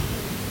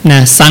น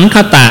ะสังค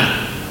ตะ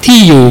ที่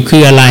อยู่คื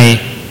ออะไร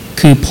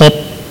คือภพ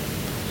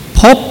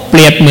เป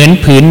รียบเหมือน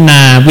ผืนน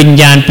าวิญ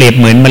ญาณเปรียบ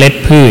เหมือนเมล็ด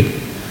พืช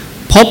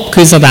ภพ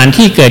คือสถาน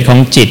ที่เกิดของ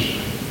จิต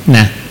น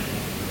ะ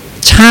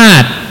ชา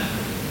ติ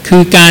คื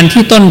อการ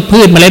ที่ต้นพื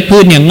ชเมล็ดพื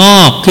ชเนี่ยง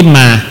อกขึ้นม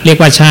าเรียก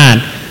ว่าชาติ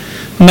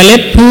เมล็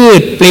ดพืช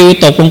ปลิว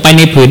ตกลงไปใ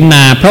นผืนน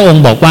าพระอง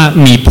ค์บอกว่า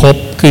มีภพ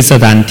คือส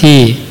ถานที่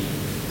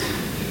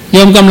โย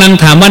มกำลัง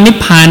ถามว่านิพ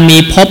พานมี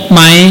ภพไห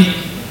ม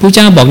พระเ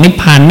จ้าบอกนิพ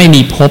พานไม่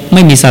มีภพไ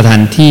ม่มีสถา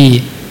นที่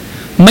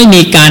ไม่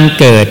มีการ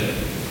เกิด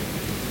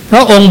พร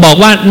ะองค์บอก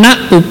ว่าณ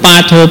อุปา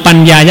โทปัญ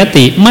ญาย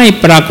ติไม่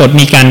ปรากฏ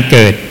มีการเ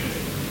กิด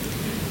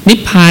นิพ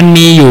พาน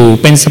มีอยู่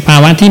เป็นสภา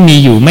วะที่มี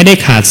อยู่ไม่ได้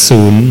ขาด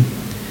ศูนย์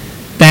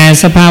แต่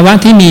สภาวะ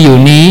ที่มีอยู่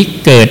นี้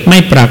เกิดไม่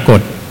ปราก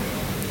ฏ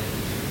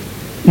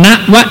ณ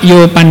วโย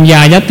ปัญญ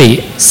ายติ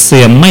เ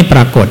สื่อมไม่ปร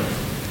ากฏ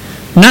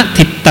ณ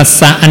ทิฏตัส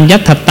สะอัญญั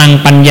ตตัง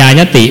ปัญญา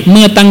ยติเ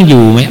มื่อตั้งอ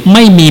ยู่ไ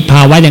ม่มีภ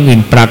าวะอย่างอื่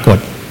นปรากฏ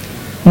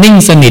นิ่ง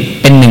สนิท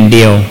เป็นหนึ่งเ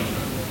ดียว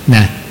น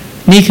ะ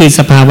นี่คือส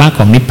ภาวะข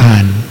องนิพพา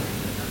น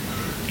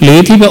หรือ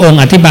ที่พระองค์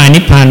อธิบายนิ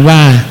พพานว่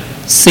า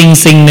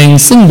สิ่งหนึ่ง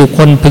ซึ่งบุคค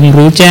ลพึง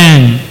รู้แจ้ง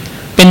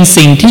เป็น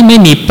สิ่งที่ไม่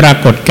มีปรา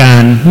กฏกา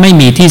รณ์ไม่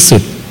มีที่สุ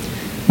ด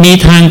มี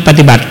ทางป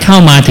ฏิบัติเข้า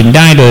มาถึงไ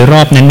ด้โดยร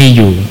อบนั้นมีอ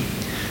ยู่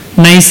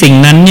ในสิ่ง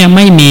นั้นเนี่ยไ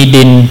ม่มี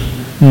ดิน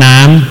น้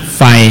ำไ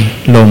ฟ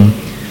ลม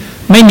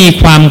ไม่มี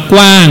ความก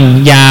ว้าง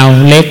ยาว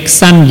เล็ก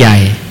สั้นใหญ่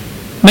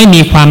ไม่มี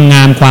ความง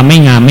ามความไม่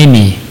งามไม่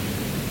มี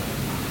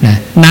นะ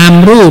นาม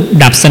รูป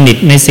ดับสนิท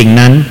ในสิ่ง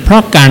นั้นเพรา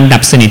ะการดั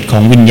บสนิทขอ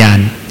งวิญญาณ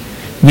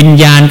วิญ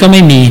ญาณก็ไ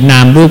ม่มีนา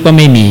มรูปก็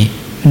ไม่มี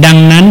ดัง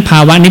นั้นภา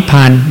วะนิพพ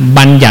าน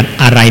บัญญัติ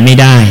อะไรไม่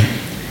ได้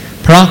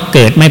เพราะเ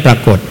กิดไม่ปรา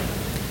กฏ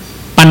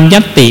ปัญญั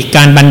ติก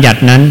ารบัญญัติ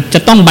นั้นจะ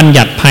ต้องบัญ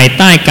ญัติภายใ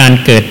ต้การ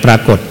เกิดปรา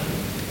กฏ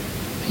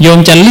โยม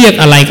จะเรียก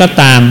อะไรก็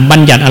ตามบั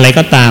ญญัติอะไร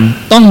ก็ตาม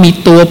ต้องมี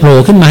ตัวโผล่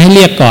ขึ้นมาให้เ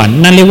รียกก่อน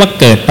นั่นเรียกว่า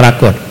เกิดปรา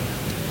กฏ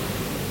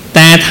แ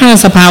ต่ถ้า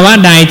สภาวะ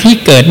ใดที่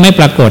เกิดไม่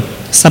ปรากฏ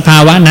สภา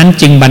วะนั้น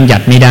จึงบัญญั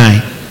ติไม่ได้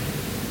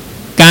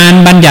การ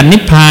บัญญัตินิ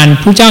พพาน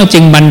ผู้เจ้าจึ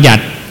งบัญญั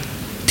ติ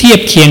เทียบ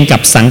เคียงกับ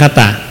สังค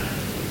ตะ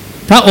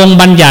พระองค์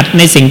บัญญัติใ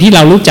นสิ่งที่เร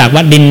ารู้จัก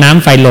ว่าดินน้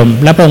ำไฟลม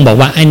และพระองค์บอก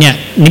ว่าไอ้เนี่ย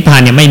นิพพา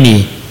นเนี่ยไม่มี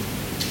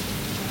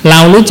เรา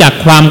รู้จัก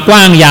ความก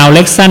ว้างยาวเ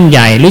ล็กสั้นให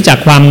ญ่รู้จัก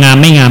ความงาม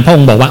ไม่งามพระอ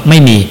งค์บอกว่าไม่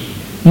มี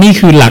นี่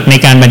คือหลักใน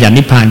การบัญญัติ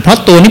นิพพานเพราะ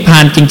ตัวนิพพา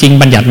นจริง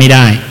ๆบัญญัติไม่ไ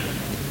ด้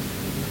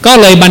ก็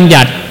เลยบัญ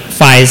ญัติ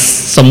ฝ่าย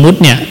สมมุติ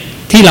เนี่ย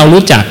ที่เรา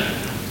รู้จัก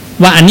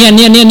ว่าอันเนี้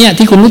ย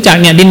ที่คุณรู้จัก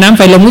เนี่ยดินน้ำไ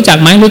ฟลมรู้จัก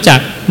ไหมรู้จัก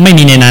ไม่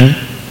มีในนั้น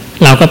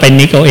เราก็ไป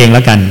นิกเอาเองแ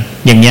ล้วกัน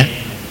อย่างเนี้ย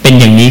เป็น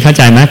อย่างนี้เข้าใ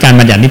จไหมการ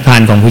บัญญัตินิพพา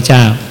นของพระเจ้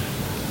า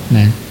น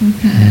ะ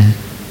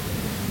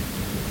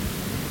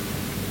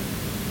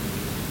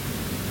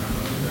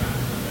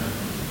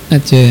อา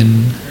จารย์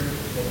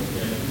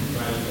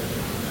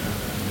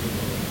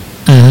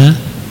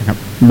ครับ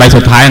ใบ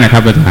สุดท้ายนะครั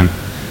บอาจารย์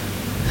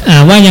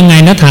ว่ายังไง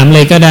นะถามเล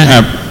ยก็ได้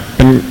เ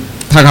ป็น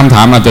ถ้าคำถ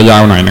ามอาจจะยา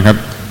วหน่อยนะครับ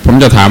ผม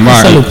จะถามว่า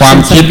ความ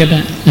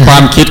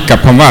คิดกับ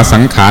คำว่าสั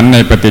งขารใน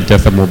ปฏิจจ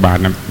สมุปบาท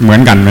เหมือ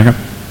นกันไหมครับ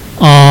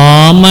อ๋อ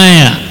ไม่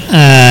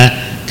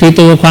คือ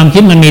ตัวความคิ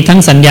ดมันมีทั้ง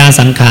สัญญา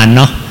สังขาร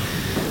เนาะ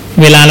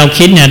เวลาเรา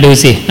คิดเนี่ยดู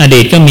สิอดี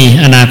ตก็มี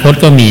อนาคต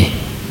ก็มี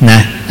นะ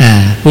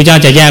พระเจ้า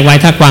จะแยกไว้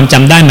ถ้าความจ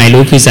ำได้หมาย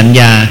รู้คือสัญ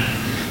ญา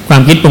ควา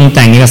มคิดปรุงแ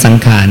ต่งนี่ก็สัง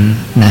ขาร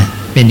นะ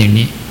เป็นอย่าง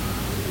นี้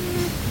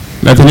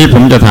แล้วทีนี้ผ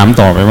มจะถาม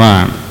ต่อไปว่า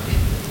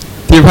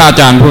ที่พระอา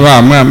จารย์พูดว่า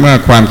เมื่อ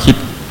ความคิด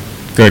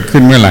เกิดขึ้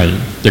นเมื่อไหร่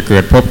จะเกิ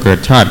ดภพเกิด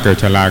ชาติเกิด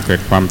ชราเกิด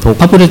ความทุกข์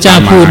พระพุทธเจ้า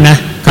พูดนะ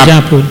พระเจ้า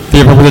พูด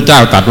ที่พระพุทธเจ้า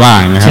ตรัสว่า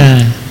อย่างนี้ครับ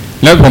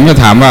แล้วผมจะ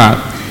ถามว่า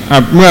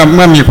เ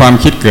มื่อมีความ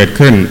คิดเกิด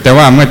ขึ้นแต่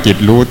ว่าเมื่อจิต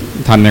รู้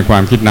ทันในควา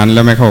มคิดนั้นแล้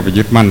วไม่เข้าไป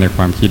ยึดมั่นในค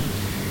วามคิ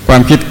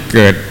ดเ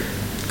กิด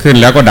ขึ้น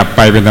แล้วก็ดับไ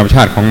ปเป็นธรรมช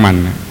าติของมัน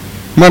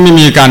เมื่อไม่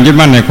มีการยึด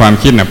มั่นในความ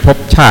คิดภพ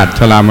ชาติช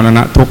รามรณ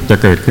ะทุกข์จะ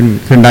เกิด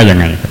ขึ้นได้ยัง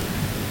ไงครับ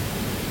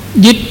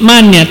ยึด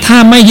มั่นเนี่ยถ้า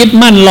ไม่ยึด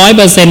มั่น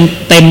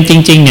 100% เต็มจ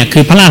ริงๆเนี่ยคื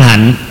อพระอรหั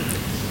นต์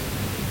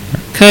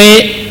เคย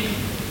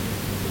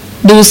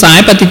ดูสาย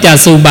ปฏิจจ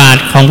สมุปบาท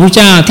ของพระเ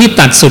จ้าที่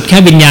ตัดสุดแค่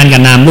วิญญาณกั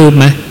บนามรูป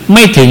ไหมไ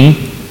ม่ถึง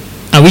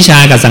อวิชชา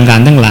กับสังขา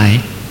รทั้งหลาย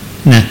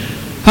นะ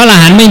พระอร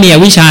หันต์ไม่มีอ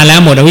วิชชาแล้ว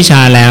หมดอวิชช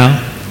าแล้ว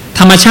ธ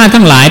รรมชาติ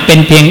ทั้งหลายเป็น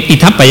เพียงอิ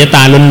ทัปปัจจต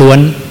าล้วน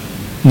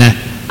ๆนะ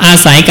อา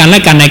ศัยกันแล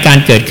ะกันในการ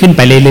เกิดขึ้นไป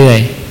เรื่อย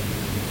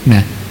ๆน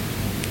ะ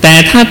แต่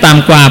ถ้าต่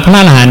ำกว่าพระ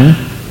อรหันต์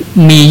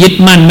มียึด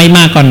มั่นไม่ม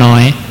ากก็น้อ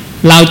ย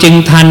เราจึง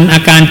ทันอ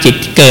าการจิต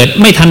เกิด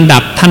ไม่ทันดั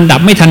บ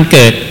ไม่ทันเ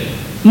กิด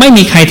ไม่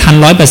มีใครทัน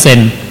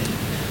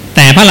 100% แ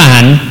ต่พระอรหั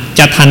นต์จ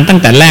ะทันตั้ง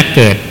แต่แรกเ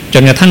กิดจ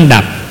นกระทั่ง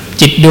ดับ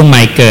จิตดวงให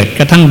ม่เกิด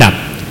กระทั่งดับ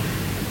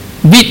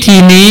วิธี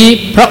นี้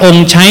พระอง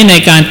ค์ใช้ใน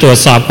การตรวจ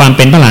สอบความเ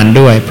ป็นพระอรหันต์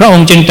ด้วยพระอง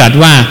ค์จึงตรัส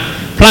ว่า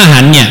พระอรหั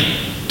นต์เนี่ย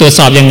ตรวจส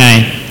อบยังไง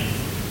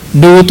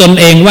ดูตน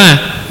เองว่า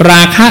ร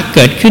าคะเ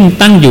กิดขึ้น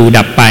ตั้งอยู่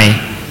ดับไป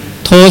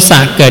โทสะ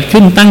เกิด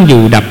ขึ้นตั้งอ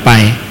ยู่ดับไป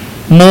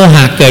โมห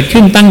ะเกิด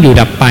ขึ้นตั้งอยู่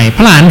ดับไปพ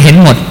ระอรหันต์เห็น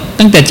หมด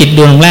ตั้งแต่จิตด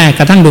วงแรกก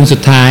ระทั่งดวงสุ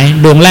ดท้าย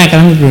ดวงแรกกระ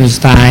ทั่งดวงสุ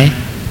ดท้าย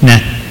นะ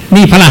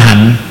นี่พระอรหัน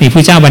ต์มีพร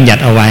ะเจ้าบัญญั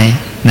ติเอาไว้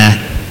นะ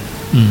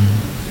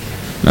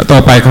แล้วต่อ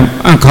ไป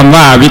คำ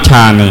ว่าวิช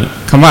าเ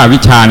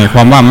นี่ยคว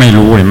ามว่าไม่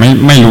รู้เนี่ย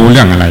ไม่รู้เ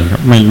รื่องอะไรครั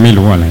บไม่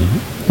รู้อะไร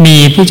มี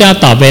พระเจ้า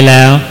ตอบไปแ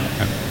ล้ว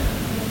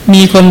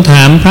มีคนถ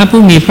ามพระ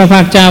ผู้มีพระภ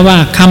าคเจ้าว่า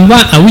คำว่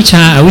าอวิช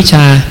ช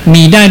า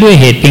มีได้ด้วย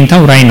เหตุเพียงเท่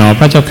าไรหนอ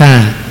พระเจ้าข้า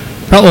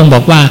พระองค์บ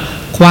อกว่า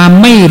ความ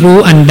ไม่รู้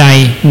อันใด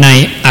ใน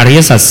อริย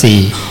สัจสี่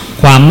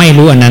ความไม่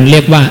รู้อันนั้นเรี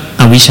ยกว่า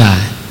อวิชชา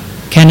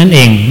แค่นั้นเอ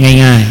ง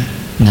ง่าย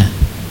ๆนะ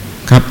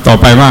ครับต่อ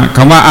ไปว่าค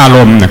ำว่าอาร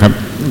มณ์นะครับ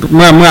เ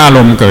มื่ออาร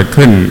มณ์เกิด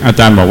ขึ้นอา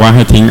จารย์บอกว่าใ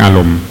ห้ทิ้งอาร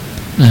มณ์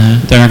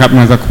ใช่ไหมครับเ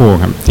มื่อสักครู่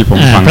ครับที่ผม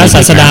ฟังพระศ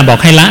าสดาบอก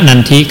ให้ละนัน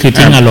ทิคือ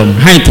ทิ้งอารมณ์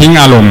ให้ทิ้ง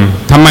อารมณ์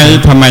ทำไ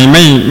ม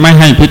ไม่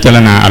ให้พิจาร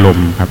ณาอารม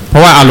ณ์ครับเพรา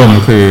ะว่าอารมณ์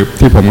คือ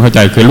ที่ผมเข้าใจ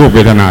คือรูปเว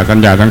ทนาสัญ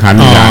ญาสังขาร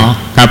วิญญาณ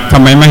ครับทำ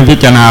ไมไม่พิ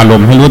จารณาอาร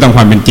มณ์ให้รู้ตามค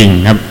วามเป็นจริง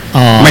ครับ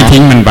ไม่ทิ้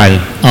งมันไป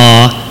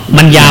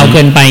มันยาวเ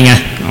กินไปไง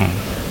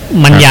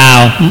มันยาว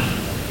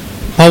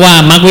เพราะว่า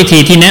มรรควิธี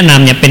ที่แนะน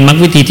ำเนี่ยเป็นมรรค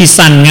วิธีที่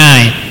สั้นง่า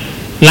ย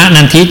ละ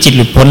นันทิจิตห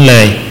ลุดพ้นเล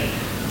ย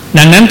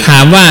ดังนั้นถา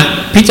มว่า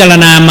พิจาร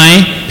ณาไหม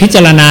พิจ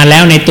ารณาแล้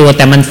วในตัวแ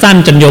ต่มันสั้น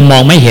จนโยมมอ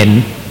งไม่เห็น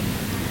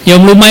โย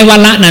มรู้ไหมว่า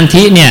ละนัน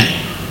ทิเนี่ย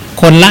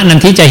คนละนัน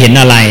ทิจะเห็น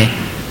อะไร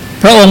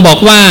พระองค์บอก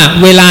ว่า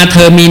เวลาเธ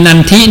อมีนัน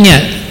ทิเนี่ย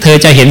เธอ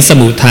จะเห็นส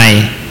มุทัย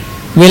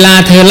เวลา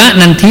เธอละ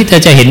นันทิเธ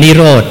อจะเห็นนิ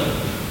โรธ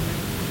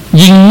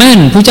ยิงแม่น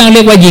พระเจ้าเรี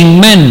ยกว่ายิง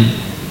แม่น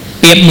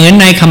เปรียบเหมือน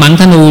ในขมัง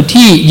ธนู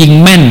ที่ยิง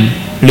แม่น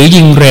หรือ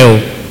ยิงเร็ว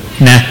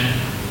นะ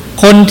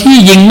คนที่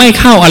ยิงไม่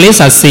เข้าอริย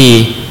สัจสี่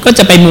ก็จ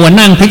ะไปมัว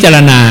นั่งพิจาร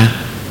ณา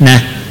นะ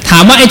ถา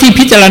มว่าไอ้ที่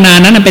พิจารณา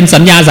นั้นเป็นสั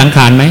ญญาสังข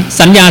ารไหม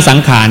สัญญาสัง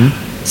ขาร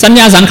สัญญ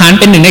าสังขาร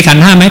เป็นหนึ่งในขัน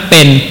ธ์ห้าไหมเ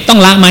ป็นต้อง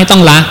ละไหมต้อ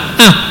งละ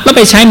อ้าวแล้วไ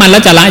ปใช้มันแล้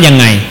วจะละยัง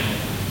ไง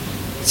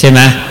ใช่ไหม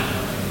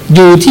อ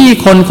ยู่ที่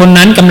คนคน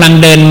นั้นกำลัง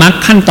เดินมรรค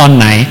ขั้นตอน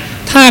ไหน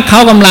ถ้าเขา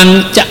กำลัง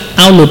จะเ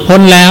อาหลุดพ้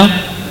นแล้ว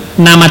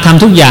นามธรรม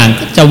ทุกอย่าง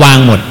จะวาง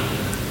หมด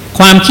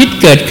ความคิด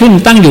เกิดขึ้น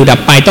ตั้งอยู่ดับ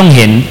ไปต้องเ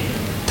ห็น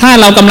ถ้า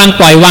เรากำลัง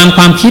ปล่อยวางค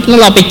วามคิดแล้ว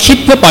เราไปคิด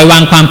เพื่อปล่อยวา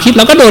งความคิดเ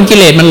ราก็โดนกิ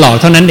เลสมันหลอก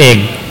เท่านั้นเอง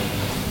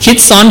คิด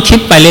ซ้อนคิด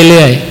ไปเ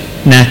รื่อย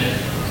ๆนะ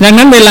ดัง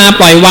นั้นเวลา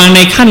ปล่อยวางใน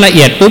ขั้นละเ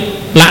อียดปุ๊บ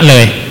ละเล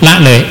ยละ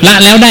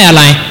แล้วได้อะไ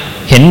ร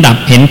เห็นดับ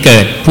เห็นเกิ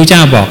ดพระเจ้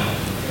าบอก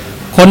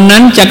คนนั้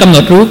นจะกำหน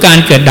ดรู้การ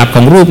เกิดดับข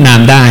องรูปนา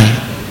มได้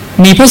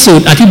มีพระสู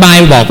ตรอธิบาย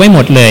บอกไว้หม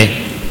ดเลย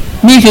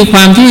นี่คือคว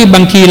ามที่บ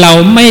างทีเรา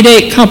ไม่ได้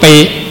เข้าไป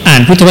อ่า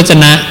นพุทธวจ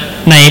นะ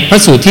ในพระ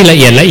สูตรที่ละ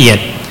เอียด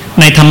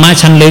ในธรรมะ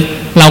ชั้นลึก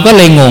เราก็เ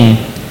ลยงง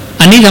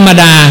อันนี้ธรรม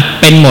ดา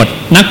เป็นหมด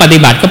นักปฏิ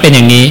บัติก็เป็นอ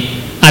ย่างนี้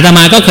อาตม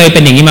าก็เคยเป็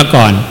นอย่างนี้มา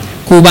ก่อน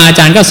ครูบาอาจ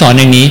ารย์ก็สอน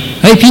อย่างนี้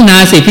เฮ้ยพี่นา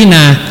สิพี่น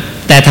า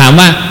แต่ถาม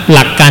ว่าห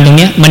ลักการตรง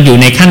นี้มันอยู่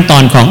ในขั้นตอ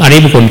นของอริ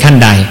ยบุคคลขั้น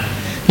ใด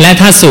และ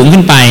ถ้าสูง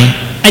ขึ้นไป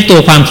ไอ้ตัว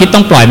ความคิดต้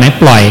องปล่อยไหม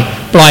ปล่อ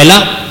ยแล้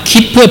วคิ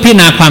ดเพื่อพิจา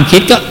รณาความคิ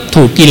ดก็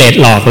ถูกกิเลส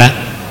หลอกแล้ว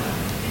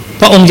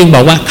พระองค์จึงบ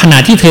อกว่าขณะ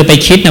ที่เธอไป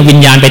คิดนะวิญ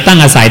ญาณไปตั้ง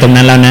อาศัยตรง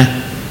นั้นแล้วนะ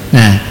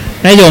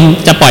แล้วโยม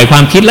จะปล่อยควา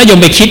มคิดแล้วโยม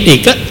ไปคิดอีก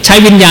ก็ใช้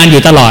วิญญาณอ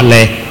ยู่ตลอดเล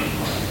ย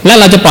แล้ว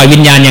เราจะปล่อยวิ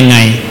ญญาณยังไง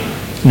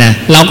นะ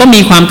เราก็มี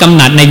ความกำห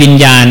นัดในวิญ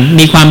ญาณ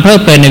มีความเพลิด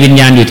เพลินในวิญ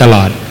ญาณอยู่ตล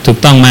อดถูก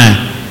ต้องมาก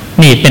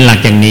นี่เป็นหลัก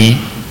อย่างนี้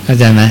เข้า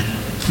ใจไหม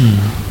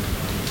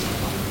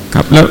ค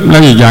รับแล้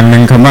วอีกอย่างหนึ่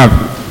งคำว่า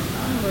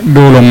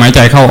ดูลมหายใจ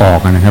เข้าออก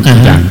นะครับอ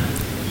าจารย์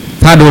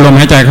ถ้าดูลม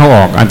หายใจเข้าอ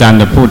อกอาจารย์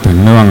จะพูดถึง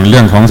เรื่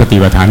องของสติ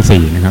ปัฏฐาน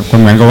สี่นะครับก็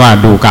เหมือนกับว่า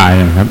ดูกาย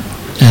นะครับ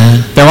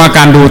แต่ว่าก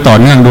ารดูต่อ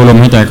เนื่องดูลม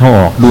หายใจเข้าอ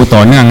อกดูต่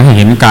อเนื่องให้เ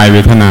ห็นกายเว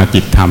ทนาจิ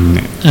ตธรรมเ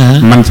นี่ย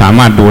มันสาม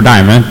ารถดูได้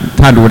ไหม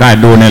ถ้าดูได้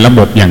ดูในระบ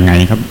บอย่างไง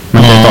ครับมั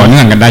นจะต่อเนื่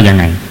องกันได้ยัง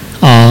ไง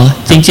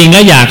จริงๆแล้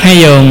วอยากให้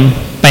โยม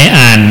ไป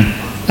อ่าน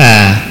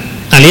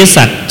อริย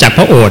สัจจากพ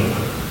ระโอษฐ์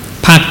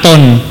ภาคต้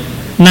น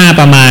หน้า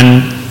ประมาณ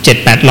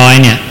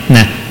 700-800 เนี่ยน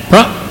ะเพร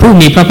าะผู้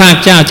มีพระภาค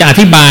เจ้าจะอ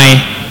ธิบาย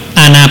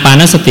อานาปา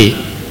นสติ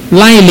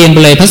ไล่เรียงไป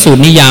เลยพระสูต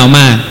รนี้ยาวม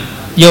าก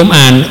โยม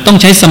อ่านต้อง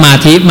ใช้สมา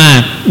ธิมา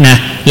กนะ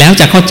แล้ว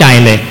จะเข้าใจ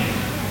เลย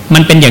มั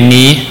นเป็นอย่าง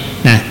นี้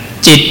นะ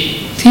จิต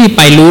ที่ไ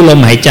ปรู้ลม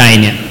หายใจ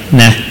เนี่ย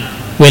นะ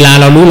เวลา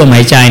เรารู้ลมห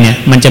ายใจเนี่ย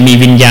มันจะมี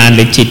วิญญาณห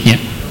รือจิตเนี่ย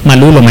มา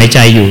รู้ลมหายใจ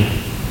อยู่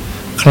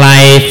ใคร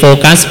โฟ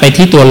กัสไป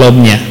ที่ตัวลม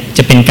เนี่ยจ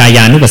ะเป็นกาย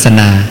านุปัสส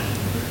นา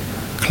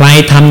ใคร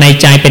ทำใน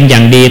ใจเป็นอย่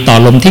างดีต่อ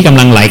ลมที่กำ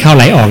ลังไหลเข้าไ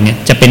หลออกเนี่ย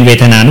จะเป็นเว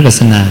ทนานุปัส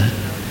สนา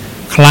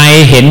ใคร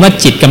เห็นว่า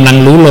จิตกำลัง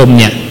รู้ลม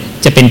เนี่ย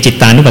จะเป็นจิต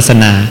ตานุปัสส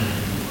นา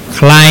ใ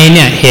ครเ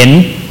นี่ยเห็น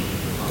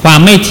ความ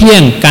ไม่เที่ย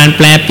งการแ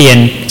ปลเปลี่ยน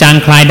จาง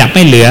คลายดับไ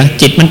ม่เหลือ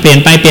จิตมันเปลี่ยน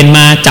ไปเปลี่ยนม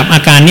าจับอ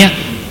าการเนี้ย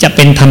จะเ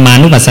ป็นธรรมา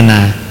นุปัสสนา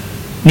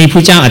นี่พร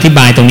ะเจ้าอธิบ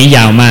ายตรงนี้ย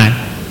าวมาก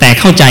แต่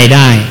เข้าใจไ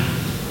ด้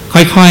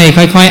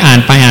ค่อยๆอ่าน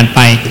ไป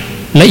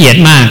ละเอียด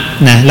มาก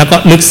นะแล้วก็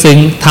ลึกซึ้ง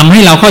ทำให้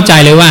เราเข้าใจ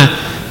เลยว่า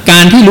กา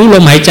รที่รู้ล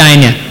มหายใจ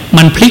เนี่ย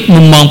มันพลิก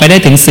มุมมองไปได้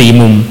ถึง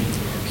4มุม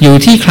อยู่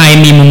ที่ใคร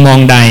มีมุมมอง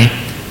ใด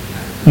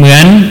เหมือ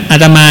นอา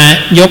ตมา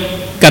ยก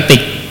กระติ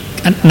ก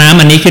น้ำ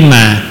อันนี้ขึ้นม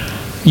า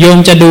โยม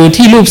จะดู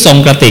ที่รูปทรง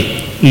กระติก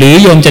หรือ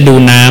โยมจะดู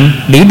น้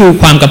ำหรือดู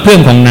ความกระเพื่อ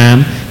มของน้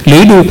ำหรื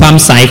อดูความ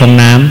ใสของ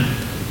น้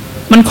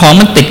ำมัน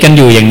ติดกันอ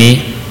ยู่อย่างนี้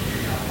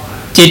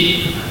จิต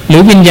หรื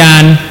อวิญญา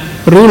ณ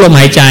รู้ลม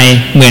หายใจ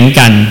เหมือน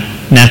กัน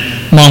นะ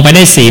มองไปไ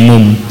ด้4มุ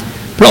ม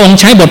พระองค์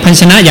ใช้บทพัน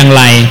ชนะอย่างไ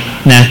ร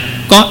นะ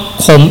ก็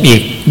คมอี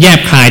กแยบ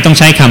คายต้อง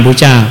ใช้คำพระ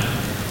เจ้า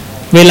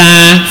เวลา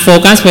โฟ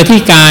กัสไปที่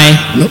กาย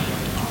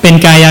เป็น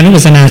กายานุปั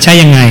สสนาใช้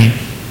ยังไง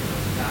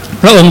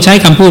พระองค์ใช้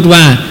คำพูด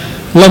ว่า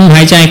ลมห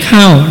ายใจเ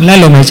ข้าและ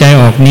ลมหายใจ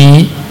ออกนี้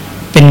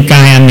เป็นก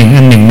ายอันห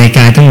นึ่งในก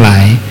ายทั้งหลา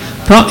ย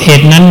เพราะเห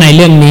ตุนั้นในเ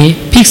รื่องนี้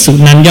ภิกษุ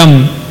นั้นย่อม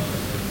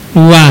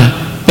รู้ว่า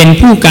เป็น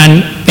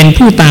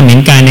ผู้ตามเห็น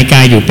กายในก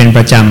ายอยู่เป็นป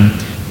ระจ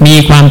ำมี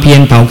ความเพีย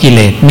รเผากิเล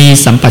สมี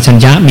สัมปชัญ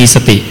ญะมีส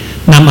ติ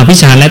นำอภิช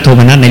ฌาและโท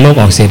มนัสในโลก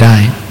ออกเสียได้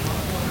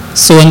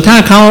ส่วนถ้า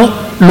เขา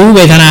รู้เว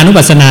ทนานุ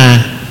ปัสสนา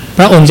พ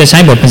ระองค์จะใช้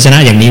บทพันชนะ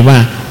อย่างนี้ว่า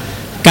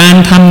การ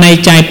ทำใน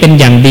ใจเป็น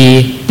อย่างดี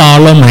ต่อ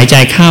ลมหายใจ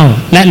เข้า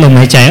และลม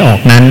หายใจออก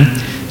นั้น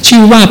ชื่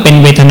อว่าเป็น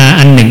เวทนา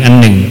อันห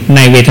นึ่งใน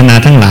เวทนา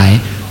ทั้งหลาย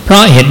เพรา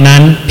ะเหตุนั้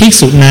นภิก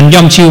ษุนั้นย่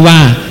อมชื่อว่า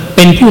เ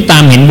ป็นผู้ตา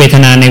มเห็นเวท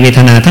นาในเวท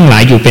นาทั้งหลา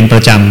ยอยู่เป็นปร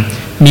ะจ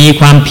ำมี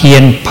ความเพีย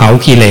รเผา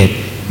กิเลส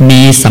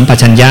มีสัมป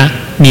ชัญญะ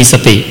มีส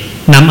ติ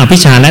นำอภิช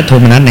ฌาและโท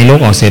มนัสในโลก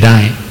ออกเสียได้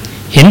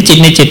เห็นจิต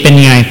ในจิตเป็น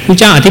ไงพระ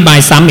เจ้าอธิบาย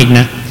ซ้ำอีกน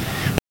ะ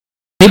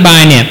อธิบา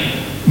ยเนี่ย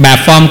แบบ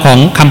ฟอร์มของ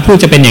คำพูด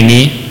จะเป็นอย่าง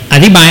นี้อ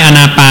ธิบายอาน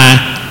าปา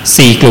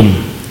4 กลุ่ม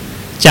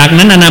จาก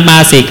นั้นอานาปา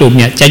4 กลุ่มเ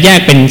นี่ยจะแยก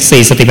เป็น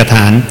4 สติปัฏฐ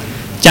าน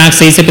จาก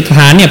4 สติปัฏ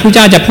ฐานเนี่ยพระเ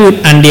จ้าจะพูด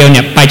อันเดียวเ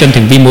นี่ยไปจน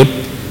ถึงวิมุตติ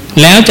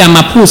แล้วจะม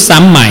าพูดซ้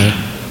ำใหม่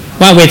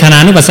ว่าเวทนา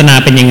นุปัสสนา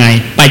เป็นยังไง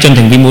ไปจน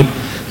ถึงวิมุตติ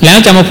แล้ว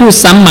จะมาพูด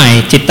ซ้ำใหม่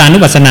จิตตานุ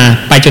ปัสสนา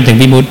ไปจนถึง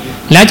วิมุตติ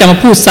แล้วจะมา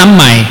พูดซ้ำใ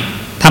หม่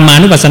ธรรมา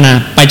นุปัสสนา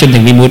ไปจนถึ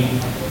งวิมุตติ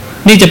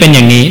นี่จะเป็นอ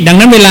ย่างนี้ดัง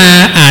นั้นเวลา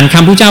อ่านค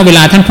ำพระเจ้าเวล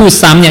าท่านพูด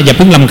ซ้ำเนี่ยอย่าเ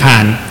พิ่งรำคา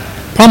ญ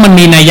เพราะมัน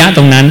มีนัยยะต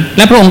รงนั้นแ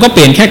ละพระองค์ก็เป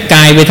ลี่ยนแค่ก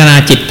ายเวทนา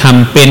จิตธรรม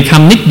เปลี่ยนค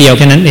ำนิดเดียวแ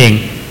ค่นั้นเอง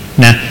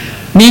นะ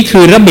นี่คื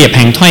อระเบียบแ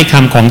ห่งถ้อยค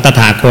ำของต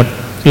ถาคต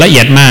ละเอี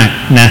ยดมาก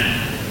นะ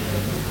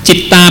จิต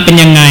ตาเป็น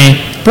ยังไง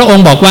พระอง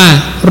ค์บอกว่า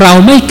เรา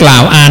ไม่กล่า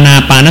วอานา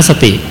ปานส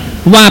ติ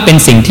ว่าเป็น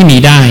สิ่งที่มี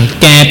ได้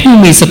แก่ผู้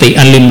มีสติ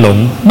อันลืมหลง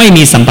ไม่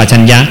มีสัมปชั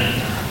ญญะ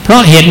เพรา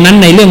ะเหตุนั้น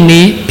ในเรื่อง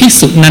นี้ภิก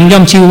ษุนั้นย่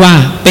อมชื่อว่า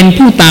เป็น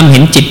ผู้ตามเห็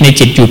นจิตใน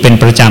จิตอยู่เป็น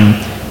ประจ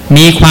ำ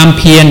มีความเ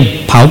พียร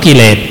เผากิเ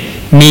ลส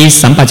มี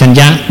สัมปชัญ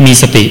ญะมี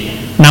สติ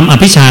นำอ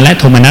ภิชฌาและ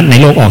โทมนัสใน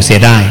โลกออกเสีย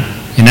ได้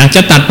เห็นนะจ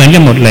ะตัดเหมือนกั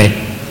นหมดเลย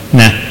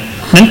นะ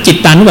นั้นจิต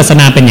ตานุปัสส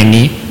นาเป็นอย่าง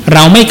นี้เร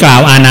าไม่กล่า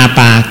วอานาป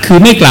าคือ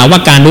ไม่กล่าวว่า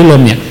การรู้ล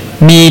มเนี่ย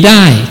มีไ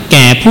ด้แ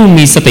ก่ผู้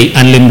มีสติ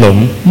อันลืมหลง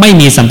ไม่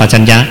มีสัมปชั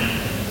ญญะ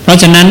เพราะ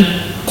ฉะนั้น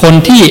คน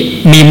ที่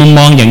มีมุมม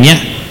องอย่างเนี้ย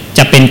จ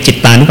ะเป็นจิต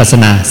ตานุปัสส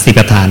นา4 ป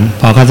ระฐาน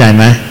พอเข้าใจไ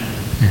หม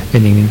เป็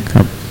นอย่างนี้ค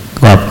รับ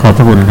ขอบพ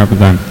ระคุณครับอา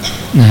จารย์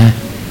นะฮะ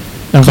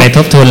ต้องไปท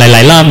บทวนหล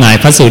ายๆรอบหน่อย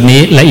พระสูตรนี้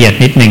ละเอียด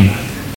นิดหนึ่ง